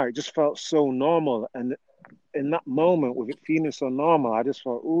bizarre. It just felt so normal, and in that moment, with it feeling so normal, I just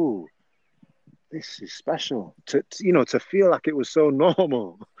thought, "Ooh, this is special." To feel like it was so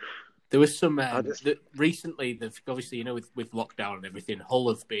normal, There was some just- recently. Obviously, you know, with lockdown and everything, Hull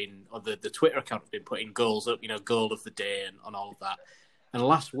have been, or the Twitter account have been putting goals up. You know, goal of the day and all of that. And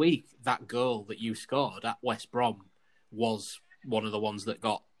last week, that goal that you scored at West Brom was one of the ones that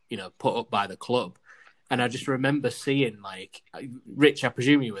got, you know, put up by the club. And I just remember seeing, like, Rich, I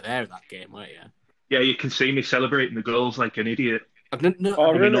presume you were there at that game, weren't you? Yeah, you can see me celebrating the goals like an idiot. I didn't know. Oh,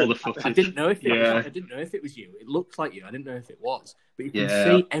 I mean, really? all the footage. I didn't know if it Yeah. was, I didn't know if it was you. It looked like you. I didn't know if it was. But you can Yeah.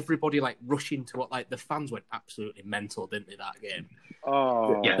 see everybody like rushing to what, like, the fans went absolutely mental, didn't they, that game?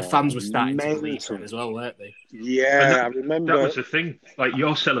 Oh, Yeah, The fans were starting to mental. leave then as well, weren't they? Yeah, I That remember. was the thing. Like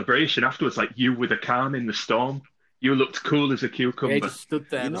your celebration afterwards, like you with a calm in the storm. You looked cool as a Yeah, he cucumber. just stood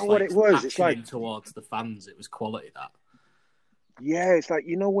there. You just, know what like, it was? It's actioning like- towards the fans. It was quality, that. Yeah, it's like,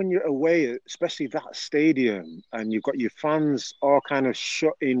 you know, when you're away, especially that stadium, and you've got your fans all kind of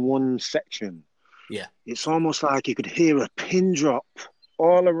shut in one section. Yeah. It's almost like you could hear a pin drop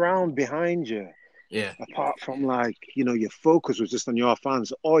all around behind you. Yeah. Apart from, like, you know, your focus was just on your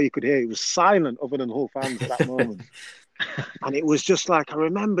fans. All you could hear, it was silent other than Hull fans at that moment. And it was just like, I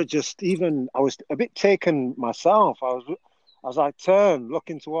remember just even, I was a bit taken myself. I was like, turned,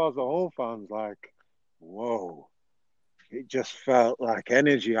 looking towards the Hull fans, like, whoa. It just felt like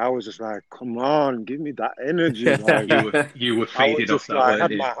energy. I was just like, come on, give me that energy. Like, You were I was feeding off just that, like, I weren't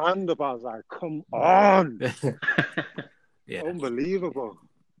had you? my hand up. I was like, come on. Yeah. Unbelievable.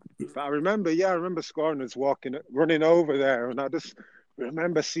 But I remember scoring and running over there. And I just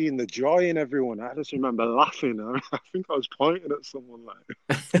remember seeing the joy in everyone. I just remember laughing. I think I was pointing at someone like,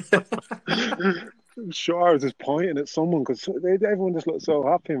 I'm sure I was just pointing at someone because everyone just looked so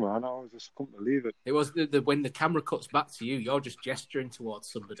happy, man. I couldn't believe it. It was when the camera cuts back to you, you're just gesturing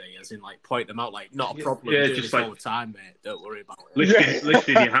towards somebody, as in, like, point them out, like, not a problem. Yeah, do just this like- all the time, mate. Don't worry about it.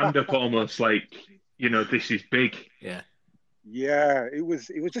 Lifting your hand up almost like, you know, this is big. Yeah. Yeah, it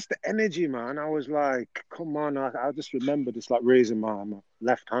was just the energy, man. I was like, come on. I just remember just like raising my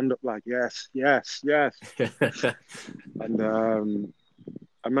left hand up like, yes, yes, yes. And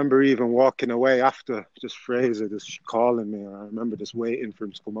I remember even walking away after, just Fraser just calling me. And I remember just waiting for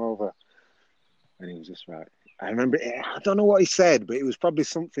him to come over. And he was just right. I remember, I don't know what he said, but it was probably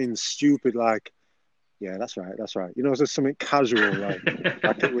something stupid like, yeah, that's right, that's right. You know, it was just something casual, like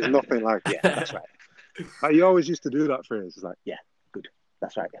it was nothing like, yeah, that's right. Like, you always used to do that phrase. It's like, yeah, good,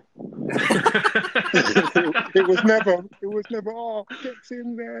 that's right. It was never, oh, get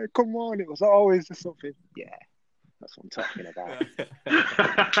in there, come on. It was always just something, yeah, that's what I'm talking about.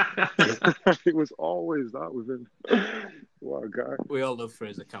 It was always that with him. What a guy. We all love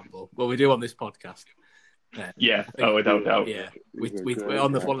Fraser Campbell. Well, we do on this podcast. Yeah, without doubt. Yeah, we He's a on great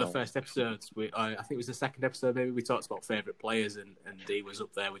one guy, of the man. first episodes. I think it was the second episode. Maybe we talked about favourite players, and he was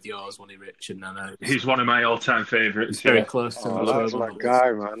up there with yours, wasn't he, Rich? And I know He's one of my all-time favourites. it's very Yeah. close to Oh, him. that was my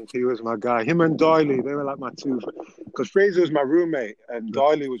guy, man. He was my guy. Him and Doyley, they were like my two. Because Fraser was my roommate and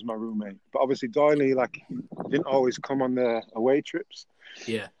Doyley was my roommate. But obviously Doyley, like, didn't always come on the away trips.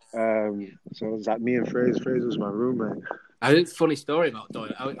 Yeah. So it was like me and Fraser. Fraser was my roommate. I think it's a funny story about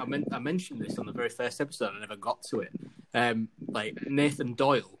Doyle. I mentioned this on the very first episode. I never got to it. Like, Nathan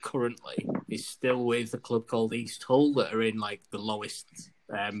Doyle currently is still with a club called East Hull that are in, like, the lowest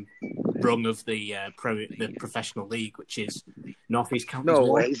rung of the professional league, which is North East Counties. No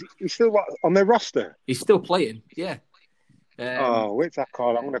way. He's still on their roster? He's still playing. Yeah. Wait till I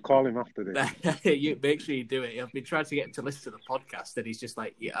call. I'm going to call him after this. You make sure you do it. I've been trying to get him to listen to the podcast, and he's just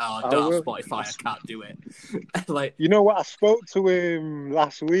like, "Yeah, I I don't have will. Spotify. I can't do it." Like, You know what? I spoke to him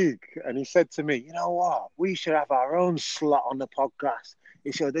last week, and he said to me, "You know what? We should have our own slot on the podcast."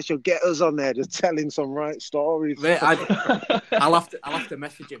 He said they should get us on there, just telling some right stories. mate, I'll have to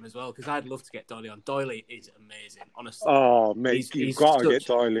message him as well because I'd love to get Doyley on. Doyley is amazing, honestly. Oh, mate, He's you've got to such- get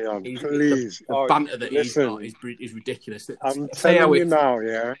Doyley on, He's- please. The banter that he's listen, got is ridiculous. I'm I'll tell you how telling you it- now,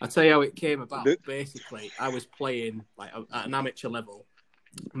 yeah. I'll tell you how it came about. The- Basically, I was playing like at an amateur level.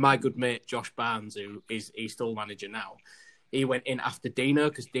 My good mate Josh Barnes, who is East Hull manager now, he went in after Dino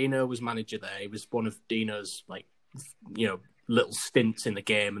because Dino was manager there. He was one of Dino's, like, you know, little stints in the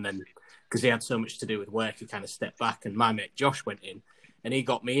game, and then because he had so much to do with work, he kind of stepped back. And my mate Josh went in, and he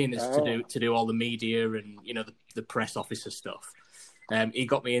got me in to do all the media and, you know, the press officer stuff. He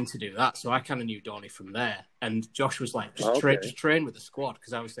got me in to do that, so I kind of knew Donny from there. And Josh was like, just train with the squad,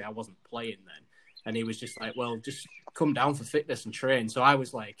 because obviously I wasn't playing then. And he was just like, well, just come down for fitness and train. So I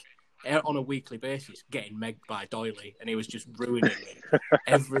was like, on a weekly basis getting megged by Doyley, and he was just ruining me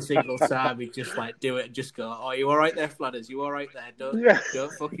every single time. He'd just like do it and just go, "Oh, you all right there, Fladders? You all right there?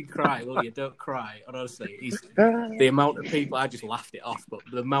 Don't fucking cry, will you? Don't cry." And honestly, the amount of people, I just laughed it off, but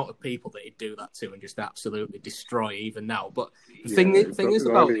the amount of people that he'd do that to and just absolutely destroy even now. But the thing is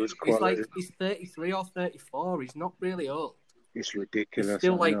about him, it's like he's 33 or 34. He's not really old. It's ridiculous. He's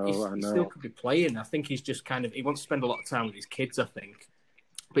still he still could be playing. I think he's just kind of, he wants to spend a lot of time with his kids, I think.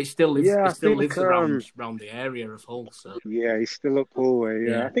 But he still lives. He still lives around the area of Hull. So yeah, he's still up Hull way.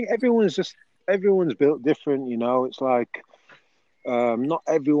 Yeah, I think everyone's built different. You know, it's like not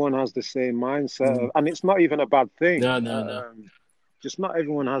everyone has the same mindset, and it's not even a bad thing. No. Just not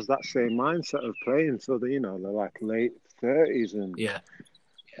everyone has that same mindset of playing. So they're like late 30s, and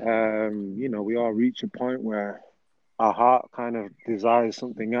we all reach a point where our heart kind of desires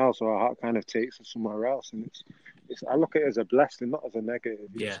something else, or our heart kind of takes us somewhere else, and it's I look at it as a blessing, not as a negative.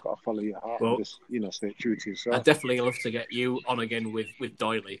 You just got to follow your heart and just stay true to yourself. I'd definitely love to get you on again with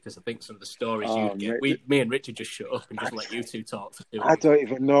Doyley, because I think some of the stories you'd get. Me and Richard just shut up and just let you two talk. I don't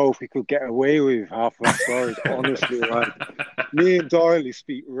even know if we could get away with half of our stories. Honestly, like me and Doyley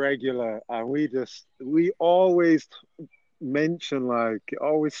speak regular, and we always mention, like, it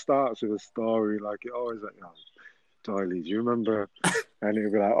always starts with a story. Like, it always like, Doyley, do you remember? And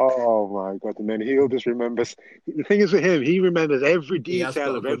he'll be like, oh my God. And then he'll just remember. The thing is with him, he remembers every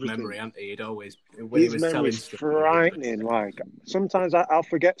detail of everything. Memory, hasn't he? He'd always, his memory's frightening. Like, sometimes I'll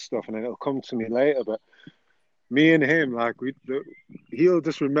forget stuff and then it'll come to me later. But me and him, like, he'll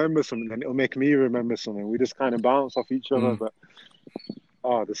just remember something and it'll make me remember something. We just kind of bounce off each other. But,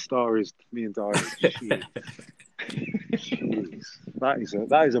 the stories, me and Doyley. Jeez.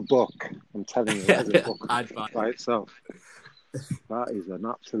 That is a book. I'm telling you, that is a book by itself. That is an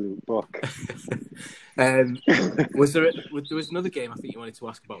absolute book. There was another game I think you wanted to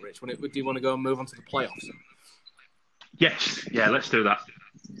ask about, Rich? Do you want to go and move on to the playoffs? Yes, let's do that.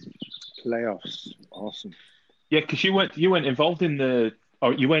 Playoffs, awesome. Yeah, because you weren't involved in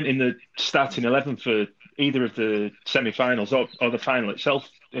you weren't in the starting 11 for either of the semi-finals or the final itself.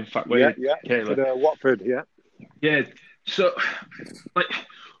 In fact, for the Watford, Yeah, so, like,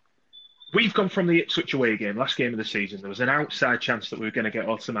 we've gone from the Ipswich away game, last game of the season. There was an outside chance that we were going to get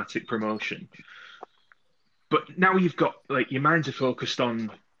automatic promotion. But now you've got, like, your minds are focused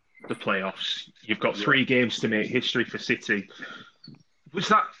on the playoffs. You've got 3 games to make history for City. Was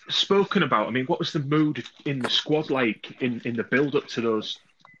that spoken about? I mean, what was the mood in the squad like in the build-up to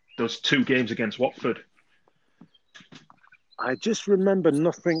those 2 games against Watford? I just remember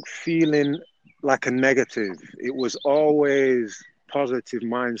nothing feeling like a negative. It was always positive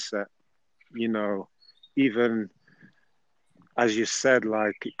mindset, even as you said,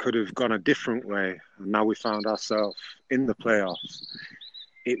 like, it could have gone a different way. And now we found ourselves in the playoffs.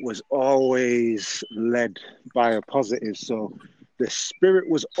 It was always led by a positive. So the spirit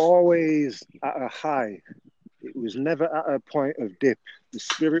was always at a high. It was never at a point of dip. The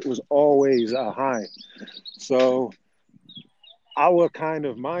spirit was always at a high. So our kind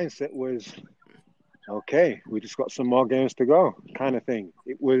of mindset was, okay, we just got some more games to go, kind of thing.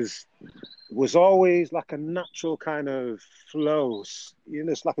 It was always like a natural kind of flow.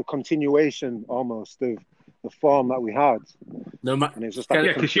 It's like a continuation almost of the form that we had. And it's just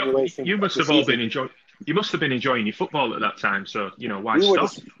like because you must have all been enjoying. You must have been enjoying your football at that time. So why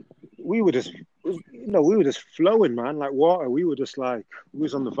stop? We were just flowing, man, like water. We were just like, we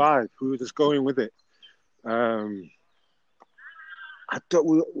was on the vibe. We were just going with it.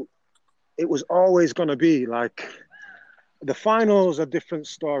 It was always going to be like, the finals a different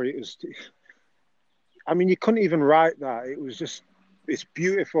story. You couldn't even write that. It was just, it's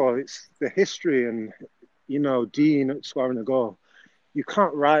beautiful. It's the history and, Dean scoring a goal. You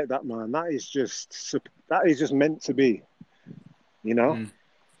can't write that, man. That is just meant to be,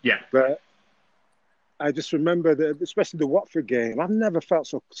 Yeah. But I just remember especially the Watford game. I've never felt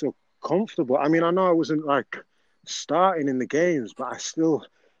so comfortable. I mean, I know I wasn't like starting in the games, but I still,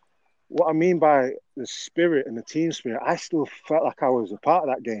 what I mean by the spirit and the team spirit, I still felt like I was a part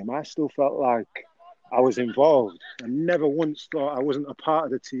of that game. I still felt like I was involved. I never once thought I wasn't a part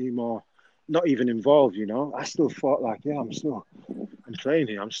of the team or not even involved, I still thought like, I'm playing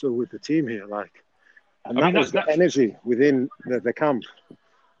here. I'm still with the team here. Like, and that was the energy within the camp.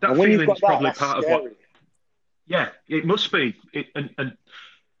 That feeling's probably part of what... Yeah, it must be. And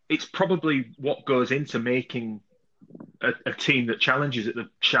it's probably what goes into making a team that challenges at the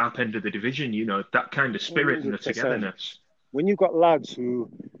sharp end of the division, that kind of spirit 100%. And the togetherness. When you've got lads who,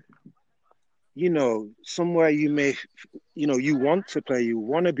 somewhere you may, you want to play, you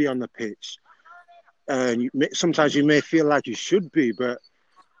want to be on the pitch, and sometimes you may feel like you should be, but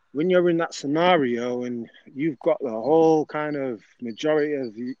when you're in that scenario and you've got the whole kind of majority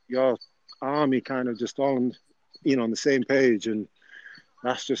of your army kind of just on, on the same page, and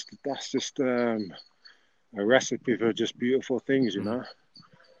that's just a recipe for just beautiful things,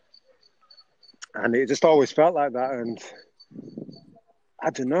 And it just always felt like that, and I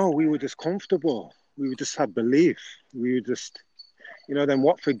don't know, we were just comfortable. We just had belief. We were just, them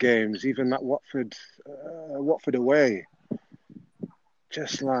Watford games, even that Watford away,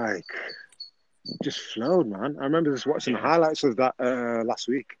 just flowed, man. I remember just watching the highlights of that last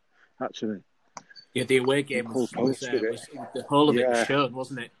week, actually. Yeah, the away game was the whole of it was shown,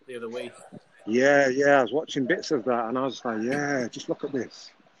 wasn't it, the other week? Yeah. I was watching bits of that, and I was like, yeah, just look at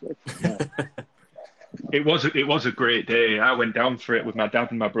this. It was a great day. I went down for it with my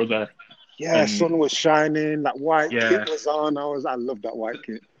dad and my brother. Yeah, sun was shining. That white kit was on. I love that white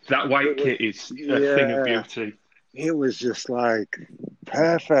kit. That white kit is a thing of beauty. It was just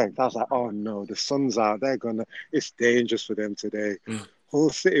perfect. I was like, oh no, the sun's out. It's dangerous for them today.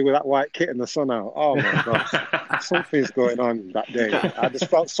 Whole city with that white kit and the sun out. Oh my gosh, something's going on that day. I just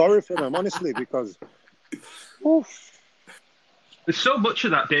felt sorry for them, honestly, because there's so much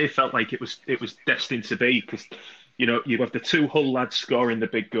of that day felt like it was destined to be, because you have the two Hull lads scoring the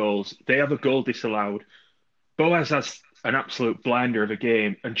big goals. They have a goal disallowed. Boaz has an absolute blinder of a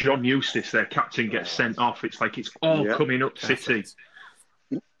game, and John Eustace, their captain, gets sent off. It's like it's all coming up City.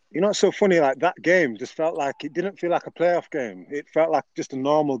 It's so funny, like that game just felt like, it didn't feel like a playoff game. It felt like just a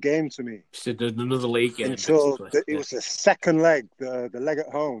normal game to me. Just another league game. Until it was the second leg, the leg at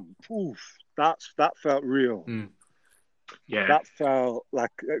home. That felt real. Yeah, that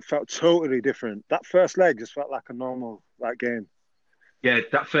felt totally different. That first leg just felt like a normal game. Yeah,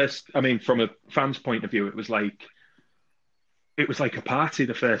 that first. I mean, from a fan's point of view, it was like a party.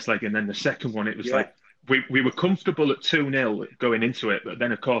 The first leg, and then the second one, it was like we were comfortable at 2-0 going into it, but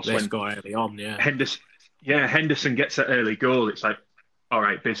then of course they score early on, Henderson gets that early goal. It's like, all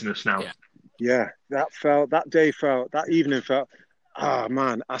right, business now. That evening felt. Ah,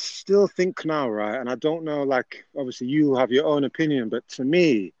 man, I still think now, right? And I don't know, obviously you have your own opinion, but to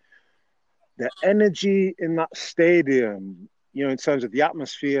me, the energy in that stadium, in terms of the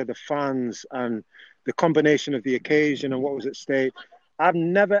atmosphere, the fans, and the combination of the occasion and what was at stake, I've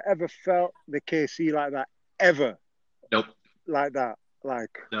never, ever felt the KC like that, ever. Nope. Like that.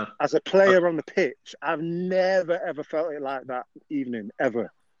 No. As a player on the pitch, I've never, ever felt it like that evening,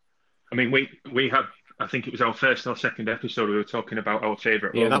 ever. I mean, we had, I think it was our first or second episode, we were talking about our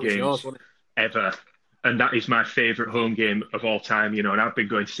favourite home games ever. And that is my favourite home game of all time, and I've been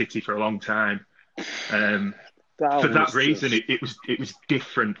going to City for a long time. For that reason, it was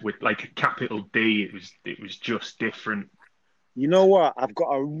different with a capital D. It was just different. You know what? I've got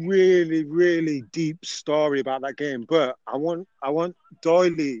a really, really deep story about that game, but I want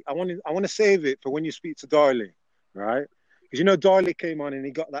Doyley. I want to save it for when you speak to Doyley, right? Because Doyley came on and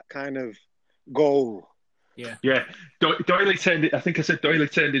he got that kind of goal. Yeah. Doyley turned it. I think I said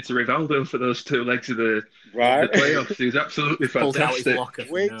Doyley turned into Rivaldo for those two legs of the playoffs. He was absolutely fantastic.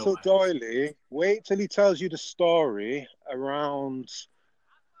 Wait till he tells you the story around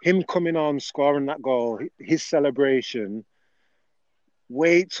him coming on, scoring that goal, his celebration.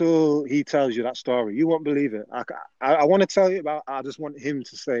 Wait till he tells you that story. You won't believe it. I want to tell you about. I just want him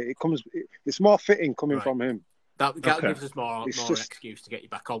to say it. It's more fitting coming from him. That gives us more excuse to get you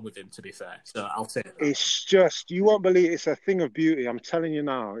back on with him, to be fair. So I'll take that. It's just, you won't believe, it's a thing of beauty. I'm telling you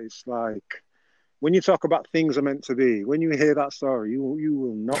now. It's like, when you talk about things are meant to be, when you hear that story, you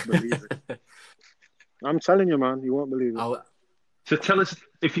will not believe it. I'm telling you, man, you won't believe it. So tell us,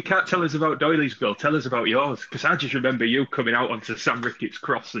 if you can't tell us about Doyley's goal, tell us about yours. Because I just remember you coming out onto Sam Ricketts'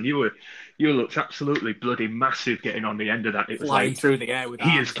 cross, and you looked absolutely bloody massive getting on the end of that. It was flying through the air with.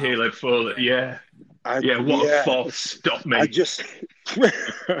 He is Caleb Foley, what a force stopped me.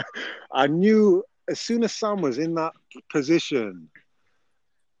 I knew as soon as Sam was in that position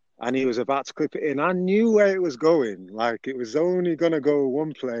and he was about to clip it in, I knew where it was going. It was only going to go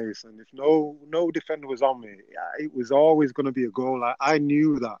one place, and if no defender was on me, it was always going to be a goal. I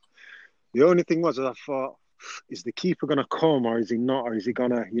knew that. The only thing was, I thought, is the keeper going to come, or is he not, or is he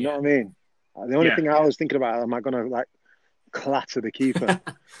going to, you know what I mean? The only thing I was thinking about, am I going to clatter the keeper?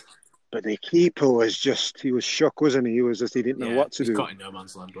 But the keeper was he was shook, wasn't he? He didn't know what to do. He's caught in no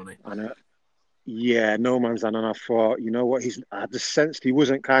man's land, wasn't he? No man's land. And I thought, you know what? I just sensed he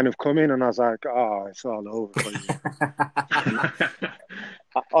wasn't kind of coming, and I was like, oh, it's all over for you.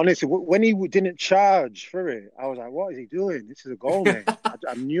 Honestly, when he didn't charge for it, I was like, what is he doing? This is a goal, mate.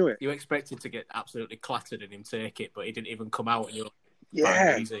 I knew it. You expected to get absolutely clattered and him take it, but he didn't even come out. And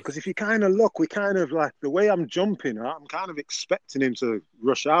Yeah, easy. because if you kind of look, we kind of like the way I'm jumping, I'm kind of expecting him to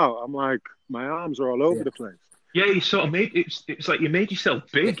rush out. I'm like, my arms are all over the place. Yeah, you sort of made it's like you made yourself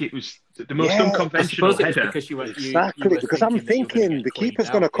big. It was the most Yeah, I unconventional suppose it was header. because you were exactly. Because I'm thinking that you were going to thinking get the cleaned keeper's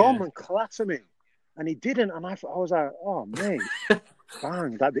going to out. come Yeah. and clatter me, and he didn't. And I was like, oh mate,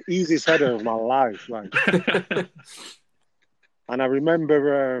 bang! Like the easiest header of my life. Like, and I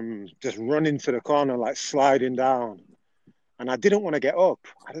remember just running to the corner, like sliding down. And I didn't want to get up.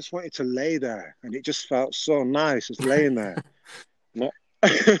 I just wanted to lay there. And it just felt so nice just laying there. And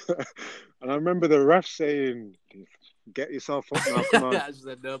I remember the ref saying, get yourself up now, come on. I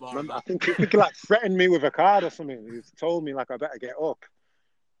said, no more I think he like threatened me with a card or something. He told me like I better get up.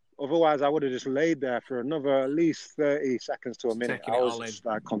 Otherwise, I would have just laid there for another at least 30 seconds to a minute. I was just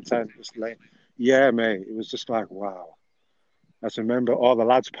like content, just laying. Yeah, mate. It was just like, wow. I just remember all the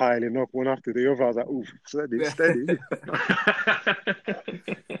lads piling up one after the other. I was like, ooh, steady.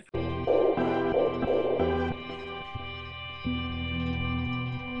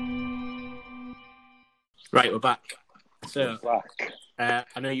 Right, we're back. So, back.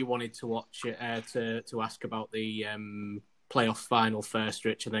 I know you wanted to watch it to ask about the playoff final first,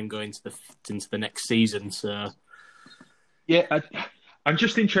 Rich, and then go into the next season. So, yeah, I'm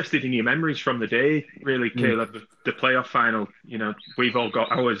just interested in your memories from the day, really, Caleb. The playoff final. You know, we've all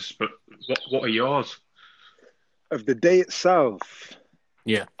got ours, but what are yours? Of the day itself.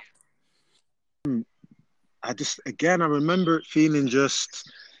 Yeah. I remember it feeling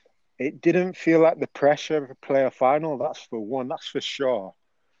it didn't feel like the pressure of a playoff final. That's for one. That's for sure.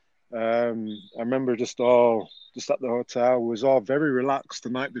 I remember just at the hotel, we was all very relaxed the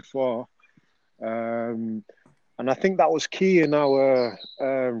night before. And I think that was key in our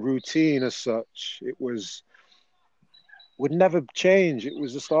routine as such. Would never change. It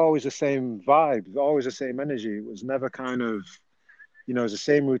was just always the same vibe, always the same energy. It was never kind of, it was the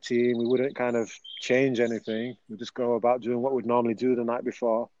same routine. We wouldn't kind of change anything. We just go about doing what we'd normally do the night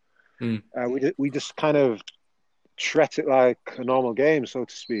before. We just kind of treat it like a normal game, so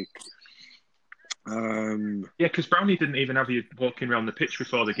to speak. Yeah, because Brownie didn't even have you walking around the pitch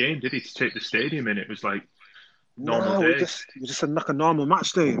before the game, did he, to take the stadium in? It was like normal day. We just had like a normal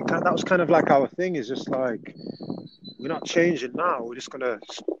match day. That was kind of like our thing. Is just like we're not changing now. We're just gonna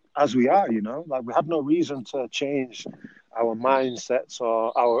as we are. Like we had no reason to change our mindsets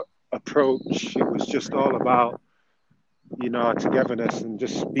or our approach. It was just all about our togetherness and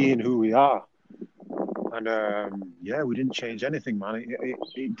just being who we are. And we didn't change anything, man.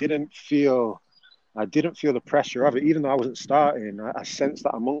 It didn't feel. I didn't feel the pressure of it, even though I wasn't starting. I sensed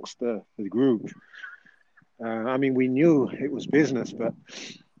that amongst the group. We knew it was business, but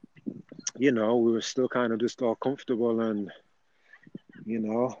we were still kind of just all comfortable and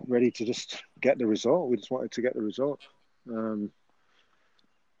ready to just get the result. We just wanted to get the result. Were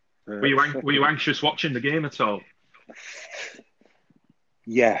you anxious watching the game at all?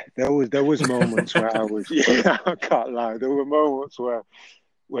 Yeah, there was moments where I was. Yeah, I can't lie. There were moments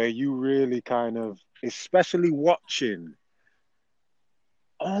where you really kind of, especially watching,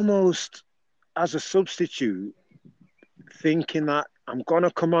 almost as a substitute, thinking that I'm going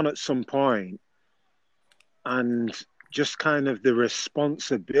to come on at some point, and just kind of the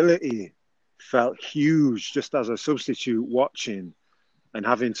responsibility felt huge just as a substitute watching and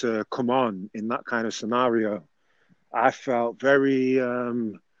having to come on in that kind of scenario. I felt very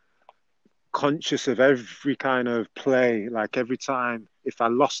conscious of every kind of play. Like every time, if I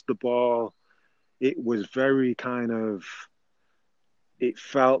lost the ball, it was very kind of, it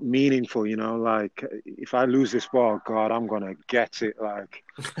felt meaningful, like if I lose this ball, God, I'm going to get it. Like,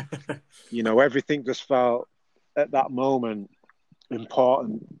 everything just felt at that moment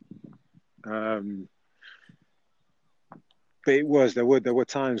important. But there were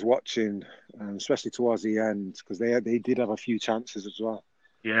times watching, especially towards the end, because they did have a few chances as well.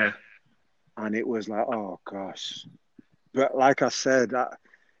 Yeah. And it was like, oh gosh. But like I said,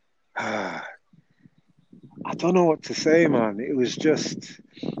 I don't know what to say, man. It was just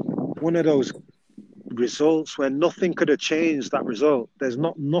one of those results where nothing could have changed that result. There's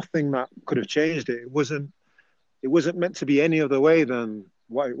nothing that could have changed it. It wasn't meant to be any other way than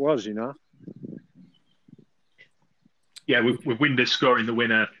what it was, Yeah, with Winders scoring the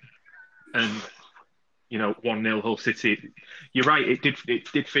winner and 1-0 Hull City. You're right, it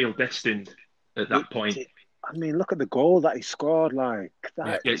did feel destined at that point. Look at the goal that he scored. Like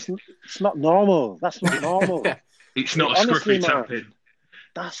that, it's not normal. That's not normal. It's not a scruffy tap-in.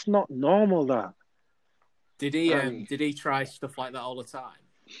 That's not normal. That did he try stuff like that all the time?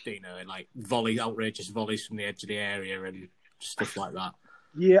 Do you know, like outrageous volleys from the edge of the area and stuff like that?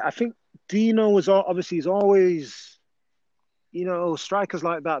 Yeah, I think Dino was obviously he's always strikers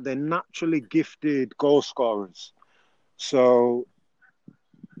like that, they're naturally gifted goal scorers. So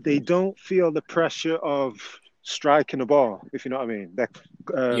they don't feel the pressure of striking a ball, if you know what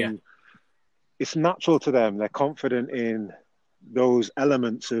I mean. It's natural to them. They're confident in those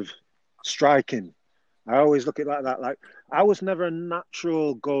elements of striking. I always look at it like that. Like, I was never a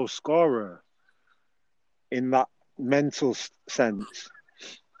natural goal scorer in that mental sense.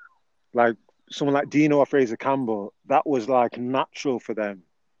 Like someone like Dino or Fraser Campbell, that was like natural for them.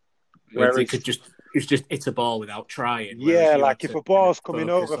 Whereas it's just hit a ball without trying. Yeah, like if a ball's coming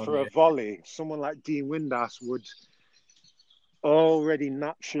over for a volley, someone like Dean Windass would already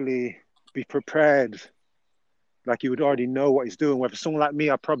naturally be prepared. Like he would already know what he's doing. Whereas someone like me,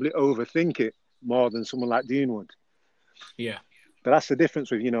 I'd probably overthink it more than someone like Dean would. Yeah. But that's the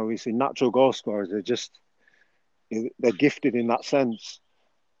difference with, we see natural goal scorers. They're gifted in that sense.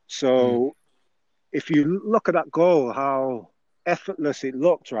 So if you look at that goal, how effortless it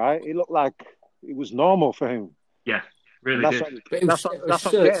looked, right? It looked like it was normal for him. Yeah, really did. It was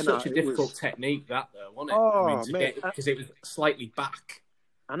such a difficult technique, that though, wasn't it? Oh, because it was slightly back.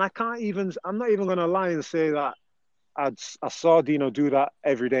 And I'm not even going to lie and say that I saw Dino do that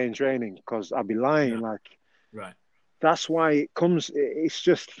every day in training, because I'd be lying. Yeah. Like, right. That's why it comes. It's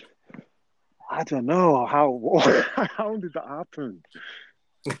just, I don't know how did that happen.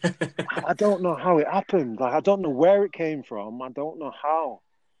 I don't know how it happened. Like, I don't know where it came from. I don't know how.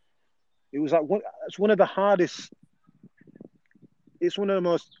 It was like it's one of the hardest. It's one of the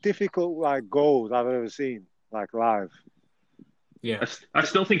most difficult goals I've ever seen live. Yeah, I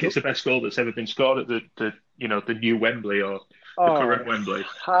still think it's the best goal that's ever been scored at the new Wembley or the current Wembley. It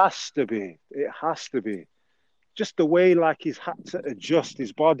has to be. It has to be. Just the way he's had to adjust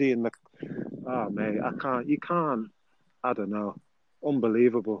his body and mate, you can't. I don't know.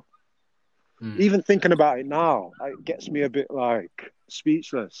 Unbelievable. Even thinking about it now, it gets me a bit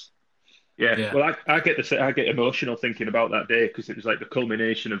speechless. Yeah. Well, I get emotional thinking about that day, because it was like the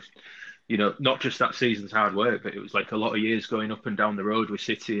culmination of, not just that season's hard work, but it was like a lot of years going up and down the road with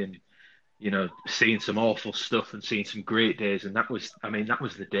City and, seeing some awful stuff and seeing some great days. And that was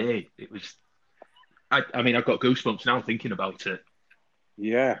the day. It was, I've got goosebumps now thinking about it.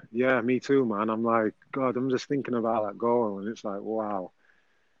 Yeah, me too, man. I'm like, God, I'm just thinking about that goal, and it's like, wow.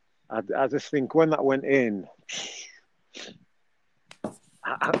 I just think when that went in,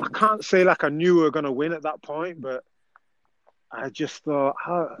 I can't say I knew we were going to win at that point, but I just thought,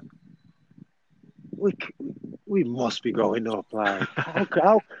 we must be going up.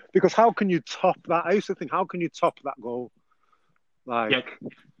 Because how can you top that? I used to think, how can you top that goal?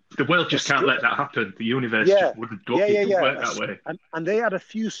 The world just can't let that happen. The universe just wouldn't work that way. And they had a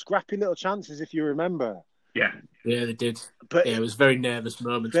few scrappy little chances, if you remember. Yeah, they did. But it was very nervous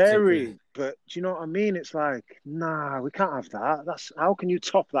moments. But do you know what I mean? It's like, nah, we can't have that. How can you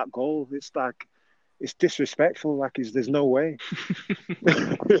top that goal? It's disrespectful. There's no way.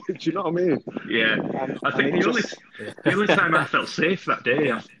 Do you know what I mean? Yeah. I think the only time I felt safe that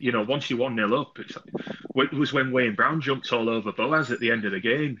day, once you 1-0 up, it was when Wayne Brown jumped all over Boaz at the end of the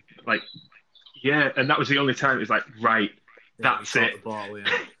game. And that was the only time it was like, right, that's it. The ball,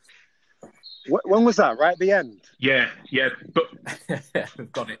 When was that? Right at the end? Yeah. But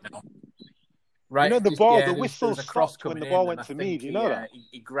we've got it now. Right. The ball, the whistle stopped when the ball went to me. Do you know that?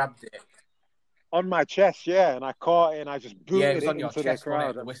 He grabbed it. On my chest, and I caught it and I just booted it into the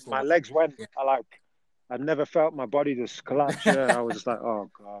crowd. My legs went. Yeah. I never felt my body just collapse. I was just like, oh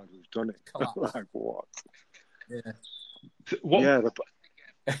God, we've done it. What? Yeah.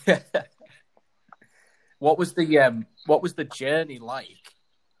 What was the journey like?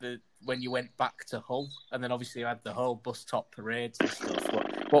 When you went back to Hull, and then obviously you had the whole bus top parades and stuff.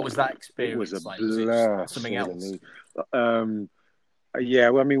 What was that experience like? Was it something else?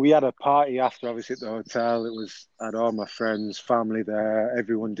 We had a party after, obviously, at the hotel. I had all my friends, family there.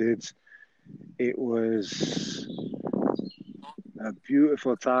 Everyone did. It was a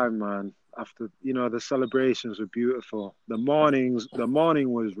beautiful time, man. After, the celebrations were beautiful. The morning was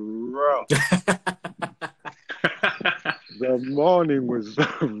rough. The morning was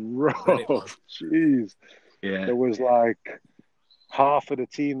rough. Jeez. Yeah. There was half of the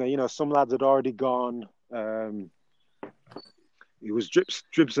team there. Some lads had already gone. It was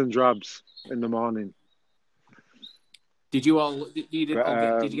drips and drabs in the morning. Did you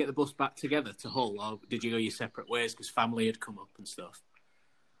get the bus back together to Hull, or did you go your separate ways because family had come up and stuff?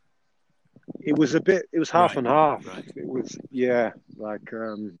 It was half and half. Right. It was,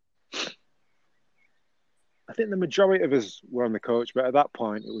 I think the majority of us were on the coach, but at that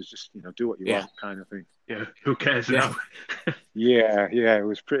point it was just, do what you want kind of thing. Yeah, who cares now? Yeah, it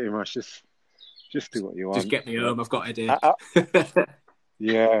was pretty much just Just do what you want. Just get me home. I've got a day.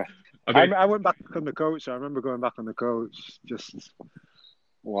 Yeah. I mean, I went back on the coach. I remember going back on the coach. Just,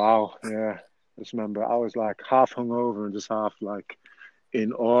 wow. Yeah. I just remember I was like half hungover and just half like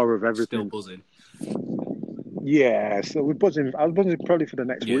in awe of everything. Still buzzing. Yeah. So we're buzzing. I was buzzing probably for the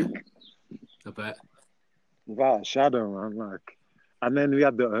next week. I bet. Without a shadow, man. Like, and then we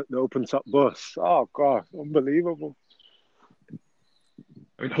had the open top bus. Oh, God. Unbelievable.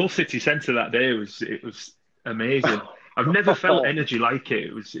 I mean, Hull City Centre that day was amazing. I've never felt energy like it.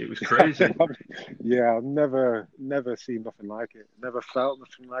 It was crazy. Yeah, I've never seen nothing like it. Never felt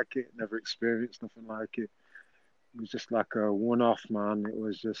nothing like it. Never experienced nothing like it. It was just like a one-off, man. It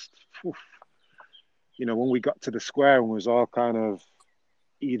was just, you know, when we got to the square and was all kind of,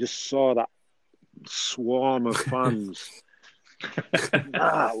 you just saw that swarm of fans.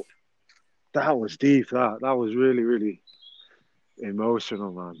 that was deep. That was really, really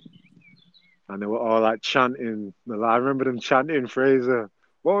emotional, man. And they were all like chanting. I remember them chanting Fraser.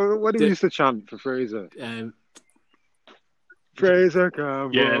 What did we used to chant for Fraser? Fraser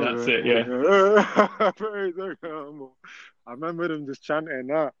Campbell. Yeah, that's it. Yeah. Fraser Campbell. I remember them just chanting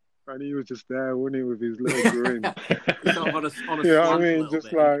that, and he was just there, wasn't he, with his little grin. Sort of on a You know what I mean?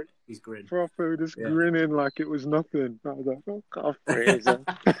 Just bit, like his grin. Proper, just grinning like it was nothing. I was like, oh God, Fraser.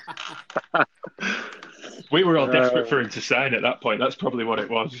 We were all desperate for him to sign at that point. That's probably what it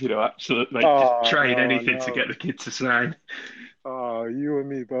was, you know, absolutely. Just trying anything to get the kid to sign. Oh, you and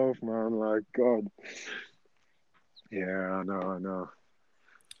me both, man. Like, God. Yeah, I know.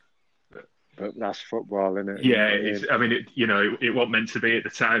 But that's football, isn't it? Yeah, I mean, it wasn't meant to be at the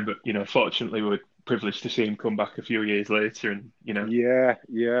time, but, you know, fortunately we're privileged to see him come back a few years later and, you know. Yeah.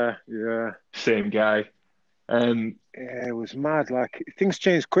 Same guy. Yeah, it was mad. Like, things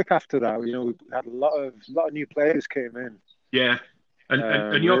changed quick after that. You know, we had a lot of new players came in. Yeah. And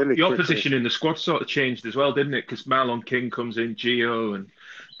really your quickly. position in the squad sort of changed as well, didn't it? Because Marlon King comes in, Gio and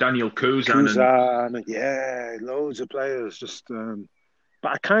Daniel Kuzan. Yeah, loads of players. Just,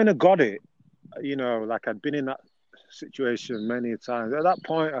 but I kind of got it. You know, like I'd been in that situation many a times. At that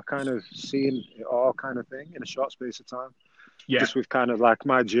point, I kind of seen it all kind of thing in a short space of time. Yeah. Just with kind of like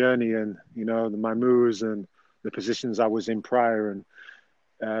my journey and, you know, my moves and the positions I was in prior.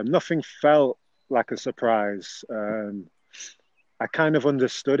 And nothing felt like a surprise. I kind of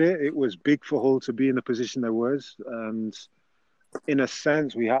understood it. It was big for Hull to be in the position there was. And in a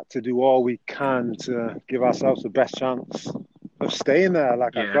sense, we had to do all we can to give ourselves the best chance of staying there.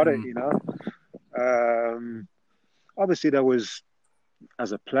 Like, I got it, you know. Obviously, there was,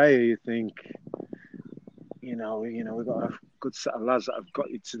 as a player, you think, you know, we've got a good set of lads that have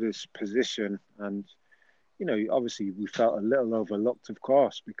got you to this position. And, you know, obviously we felt a little overlooked, of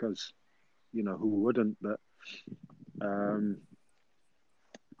course, because, you know, who wouldn't? But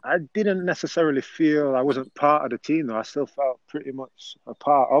I didn't necessarily feel I wasn't part of the team, though. I still felt pretty much a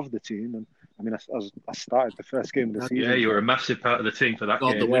part of the team. And I mean, I started the first game of the season. Yeah, you were a massive part of the team for that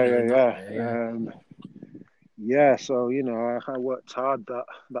Yeah. game. Yeah, so, you know, I worked hard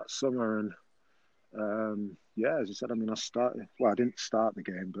that summer. And, as you said, I mean, I didn't start the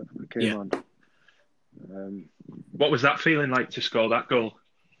game, but I came on. What was that feeling like to score that goal?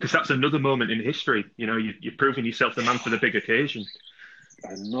 Because that's another moment in history. You know, you're proving yourself the man for the big occasion.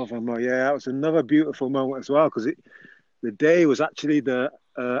 That was another beautiful moment as well, because the day was actually the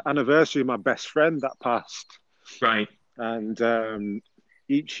anniversary of my best friend that passed. Right. And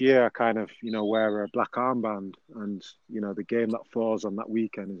each year I kind of, you know, wear a black armband, and, you know, the game that falls on that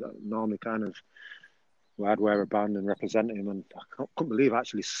weekend is normally kind of where I'd wear a band and represent him, and I couldn't believe I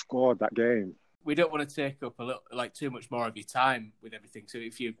actually scored that game. We don't want to take up too much more of your time with everything. So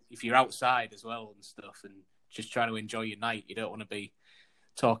if you're outside as well and stuff, and just trying to enjoy your night, you don't want to be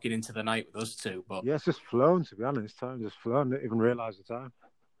talking into the night with us two. But yeah, it's just flown, to be honest. Time just flown. Didn't even realise the time.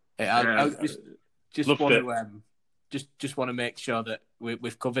 I just want to make sure that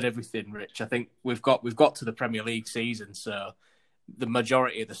we've covered everything, Rich. I think we've got to the Premier League season, so the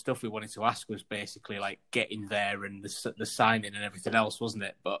majority of the stuff we wanted to ask was basically like getting there and the signing and everything else, wasn't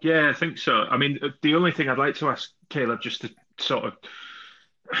it? But yeah, I think so. I mean, the only thing I'd like to ask Caleb, just to sort of,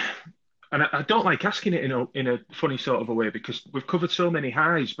 and I don't like asking it in a funny sort of a way, because we've covered so many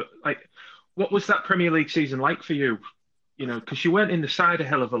highs, but like, what was that Premier League season like for you? You know, because you weren't in the side a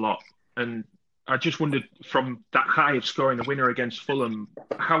hell of a lot, and I just wondered, from that high of scoring the winner against Fulham,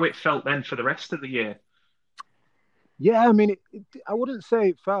 how it felt then for the rest of the year. Yeah, I mean, I wouldn't say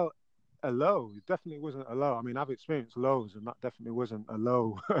it felt a low. It definitely wasn't a low. I mean, I've experienced lows, and that definitely wasn't a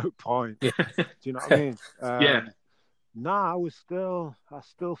low point. Do you know what I mean? Yeah. Nah, I still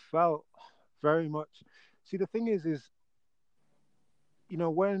felt very much. See, the thing is, you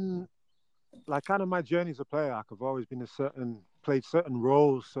know, when like kind of my journey as a player, like I've always been played certain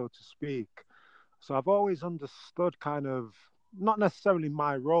roles, so to speak. So I've always understood kind of not necessarily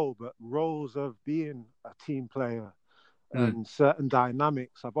my role, but roles of being a team player and certain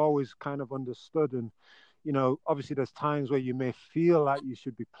dynamics. I've always kind of understood, and obviously there's times where you may feel like you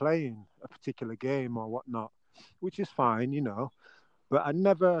should be playing a particular game or whatnot, which is fine, but I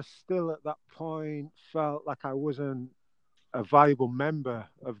never still at that point felt like I wasn't a valuable member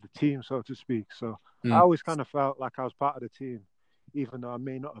of the team, so to speak. So I always kind of felt like I was part of the team, even though I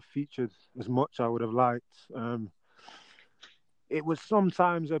may not have featured as much I would have liked. It was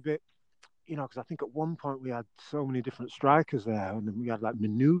sometimes a bit, because I think at one point we had so many different strikers there, and then we had like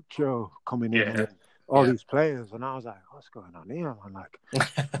Minuccio coming in, and all these players, and I was like, what's going on here? I'm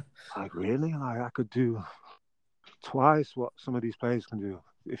like really? Like I could do twice what some of these players can do,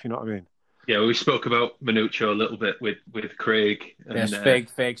 if you know what I mean. Yeah, we spoke about Minuccio a little bit with Craig. And, yes,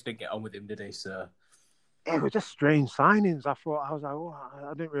 Fags didn't get on with him, did he? So it was just strange signings. I was like, oh,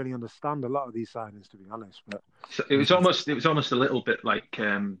 I didn't really understand a lot of these signings, to be honest. But so it was almost a little bit like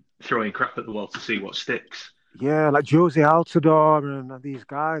throwing crap at the wall to see what sticks. Yeah, like Jose Altidore and these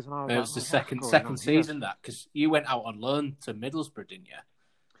guys. And it was the second season because you went out on loan to Middlesbrough, didn't you?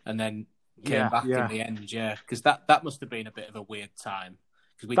 And then came back in the end, because that must have been a bit of a weird time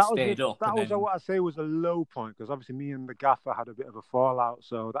because we'd stayed up. That was what I say was a low point, because obviously me and the gaffer had a bit of a fallout,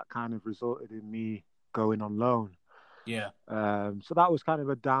 so that kind of resulted in me going on loan. Yeah. So that was kind of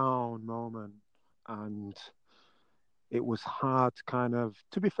a down moment, and it was hard to kind of,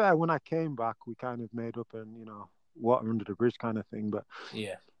 to be fair, when I came back, we kind of made up and, water under the bridge kind of thing. But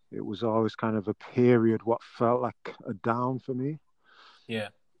yeah, it was always kind of a period, what felt like a down for me. Yeah.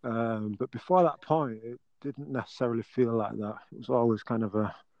 But before that point, it didn't necessarily feel like that. It was always kind of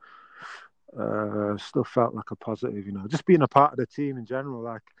still felt like a positive, just being a part of the team in general,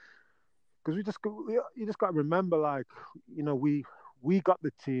 like, because you just got to remember, like, we got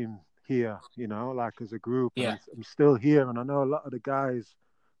the team here, like as a group. Yeah. I'm still here, and I know a lot of the guys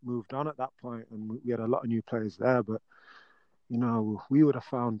moved on at that point, and we had a lot of new players there, but we would have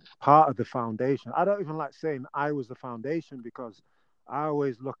found part of the foundation. I don't even like saying I was the foundation, because I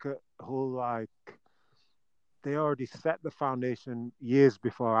always look at Hull like they already set the foundation years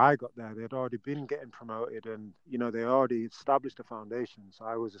before I got there. They'd already been getting promoted, and they already established a foundation. So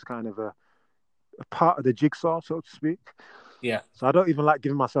I was just kind of a part of the jigsaw, so to speak. Yeah. So I don't even like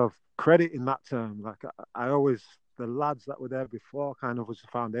giving myself credit in that term. Like I always, the lads that were there before kind of was the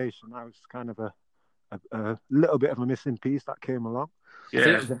foundation. I was kind of a little bit of a missing piece that came along.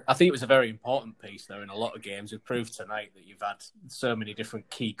 Yeah. I think it was a very important piece though in a lot of games. We've proved tonight that you've had so many different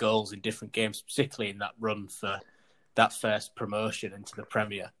key goals in different games, particularly in that run for that first promotion into the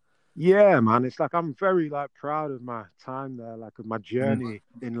Premier. Yeah, man. It's like I'm very proud of my time there, like of my journey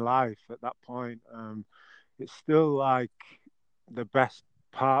in life at that point. It's still like the best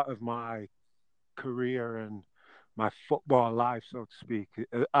part of my career and my football life, so to speak,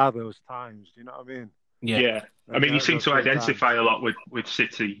 are those times. Do you know what I mean? Yeah. I mean, you seem to identify a lot with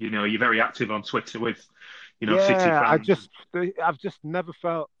City. You're very active on Twitter with, City fans. I've just never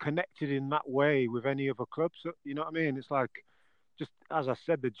felt connected in that way with any other clubs. You know what I mean? It's like, just as I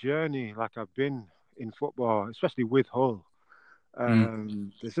said, the journey, like I've been in football, especially with Hull.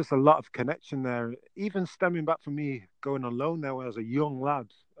 There's just a lot of connection there, even stemming back from me going on loan there when I was a young lad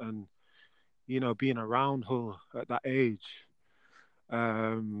and, being around Hull at that age.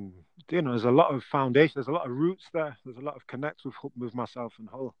 There's a lot of foundation, there's a lot of roots there, there's a lot of connects with myself and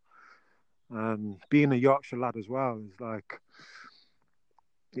Hull. Being a Yorkshire lad as well is like,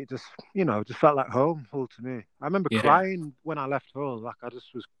 it just, just felt like home, Hull to me. I remember crying when I left Hull, like I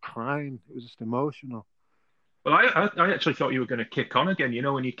just was crying. It was just emotional. Well, I actually thought you were going to kick on again,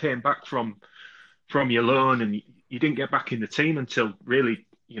 when you came back from your loan and you didn't get back in the team until really,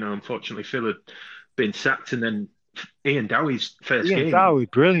 unfortunately Phil had been sacked, and then Ian Dowie's first game. Ian Dowie,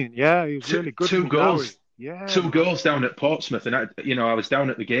 brilliant. Yeah, he was really good. 2 goals. Dowie. Yeah. 2 goals down at Portsmouth, and I was down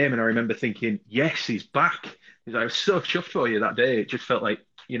at the game, and I remember thinking, yes, he's back. I was so chuffed for you that day. It just felt like,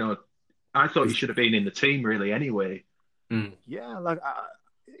 I thought you should have been in the team really anyway. Yeah, like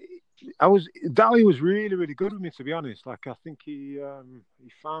Dowie was really, really good with me, to be honest. Like I think he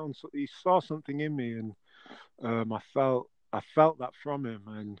saw something in me, and I felt that from him.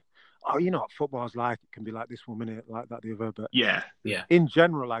 And what football's like. It can be like this 1 minute, like that the other. But yeah. In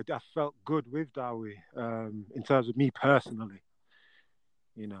general, I felt good with Dowie in terms of me personally.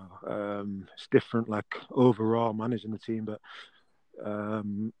 It's different, like overall managing the team, but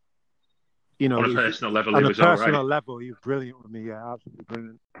on a personal level, he was all right. On a personal level, he was brilliant with me. Yeah, absolutely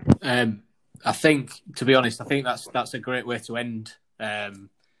brilliant. I think, to be honest, that's a great way to end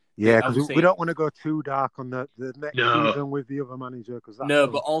Yeah, because obviously- we don't want to go too dark on the next No. season with the other manager. Because No,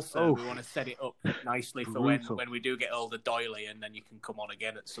 but also we want to set it up nicely for Brutal. when we do get older Doyley, and then you can come on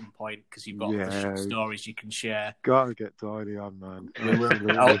again at some point because you've got Yeah. the short stories you can share. Gotta get Doyley on, man. We will.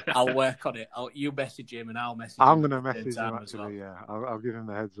 Absolutely. I'll work on it. You message him and I'll message him. I'm gonna at the same message him time as actually. well. Yeah, I'll give him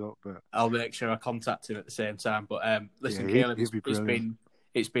the heads up. But I'll make sure I contact him at the same time. But listen, Yeah, Caleb, he'd be brilliant.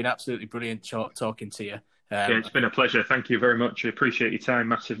 it's been absolutely brilliant talking to you. Yeah, it's been a pleasure. Thank you very much. I appreciate your time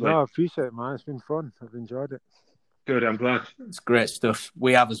massively. no, I appreciate it, man. It's been fun. I've enjoyed it. Good, I'm glad. It's great stuff.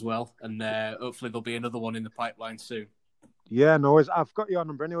 We have as well, and hopefully there'll be another one in the pipeline soon. Yeah, no worries. I've got your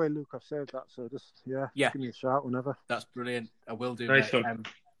number anyway, Luke. I've saved that, so just Yeah. give me a shout whenever. That's brilliant. I will do. Nice mate. one.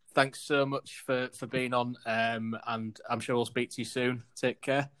 Thanks so much for being on, and I'm sure we'll speak to you soon. Take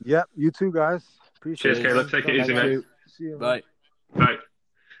care. Yeah, you too, guys. Appreciate Cheers, it. Caleb. Take it easy, Thank mate. you. See you, man. Bye. Bye.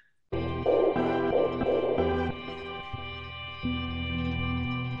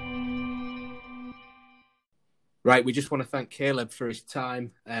 Right, we just want to thank Caleb for his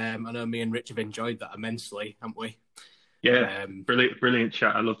time. I know me and Rich have enjoyed that immensely, haven't we? Yeah, brilliant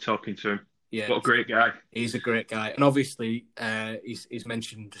chat. I love talking to him. Yeah, What a great guy. he's a great guy, and obviously he's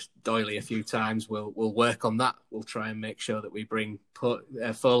mentioned Doyley a few times. We'll work on that. We'll try and make sure that we bring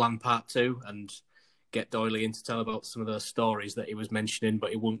Furlan Part 2 and get Doyley in to tell about some of those stories that he was mentioning, but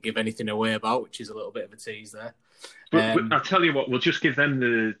he wouldn't give anything away about, which is a little bit of a tease there. I'll tell you what. We'll just give them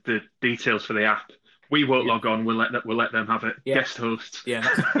the details for the app. We won't log on. We'll let them have it. Yeah. Guest hosts.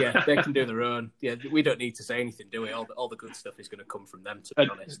 Yeah, they can do their own. Yeah, we don't need to say anything, do we? All the good stuff is going to come from them, to be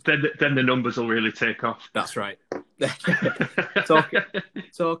honest. Then the numbers will really take off. That's right.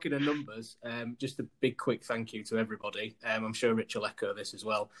 Talking of numbers, just a big quick thank you to everybody. I'm sure Rich will echo this as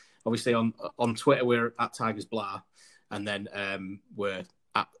well. Obviously on Twitter we're at Tigers Blah, and then we're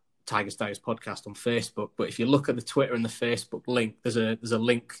at Tigers Podcast on Facebook. But if you look at the Twitter and the Facebook link, there's a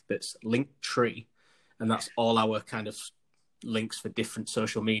link that's Linktree. And that's all our kind of links for different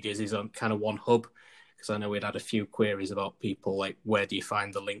social medias is on kind of one hub. Because I know we'd had a few queries about people like, where do you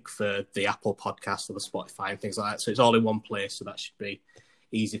find the link for the Apple podcast or the Spotify and things like that. So it's all in one place. So that should be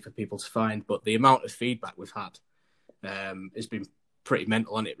easy for people to find. But the amount of feedback we've had has been pretty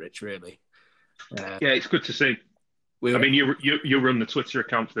mental on it, Rich, really. Yeah, it's good to see. I mean, you run the Twitter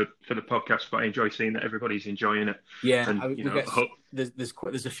account for the podcast, but I enjoy seeing that everybody's enjoying it. Yeah, And,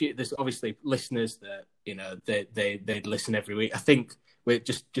 there's a few. There's obviously listeners that they listen every week. I think we're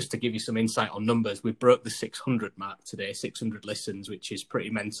just to give you some insight on numbers. We broke the 600 mark today, 600 listens, which is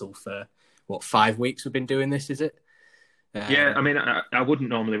pretty mental for 5 weeks we've been doing this. Is it? Yeah, I mean, I wouldn't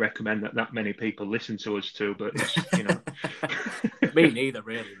normally recommend that many people listen to us too, but it's, me neither,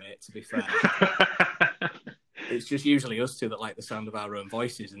 really, mate. To be fair. It's just usually us two that like the sound of our own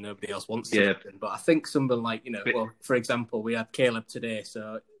voices and nobody else wants to listen. But I think something like, for example, we had Caleb today,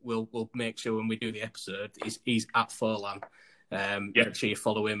 so we'll make sure when we do the episode, he's at Furlan. Make sure you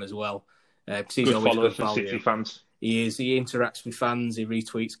follow him as well. He's good always follower good for value. City fans. He interacts with fans, he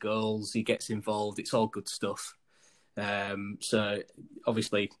retweets goals, he gets involved. It's all good stuff. So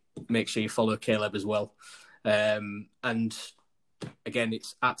obviously make sure you follow Caleb as well. And again,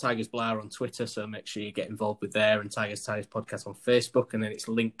 it's at Tigers Blah on Twitter, so make sure you get involved with there, and Tigers Podcast on Facebook, and then it's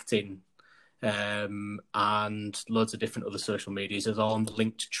LinkedIn and loads of different other social medias. It's all on the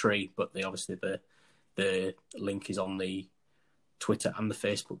Linktree, but the link is on the Twitter and the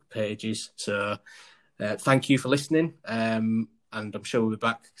Facebook pages. So thank you for listening, and I'm sure we'll be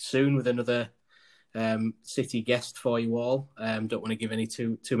back soon with another City guest for you all. Don't want to give any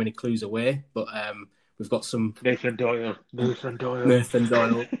too many clues away, but we've got some Nathan Doyle. We'll try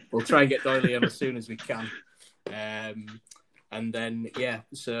and get Doyley on as soon as we can. And then,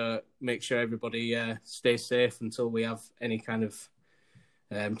 so make sure everybody stays safe until we have any kind of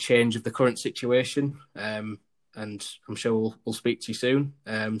change of the current situation. And I'm sure we'll speak to you soon.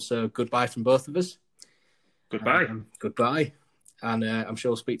 So goodbye from both of us. Goodbye. Goodbye. And I'm sure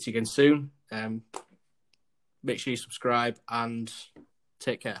we'll speak to you again soon. Make sure you subscribe and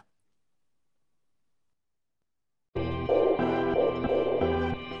take care.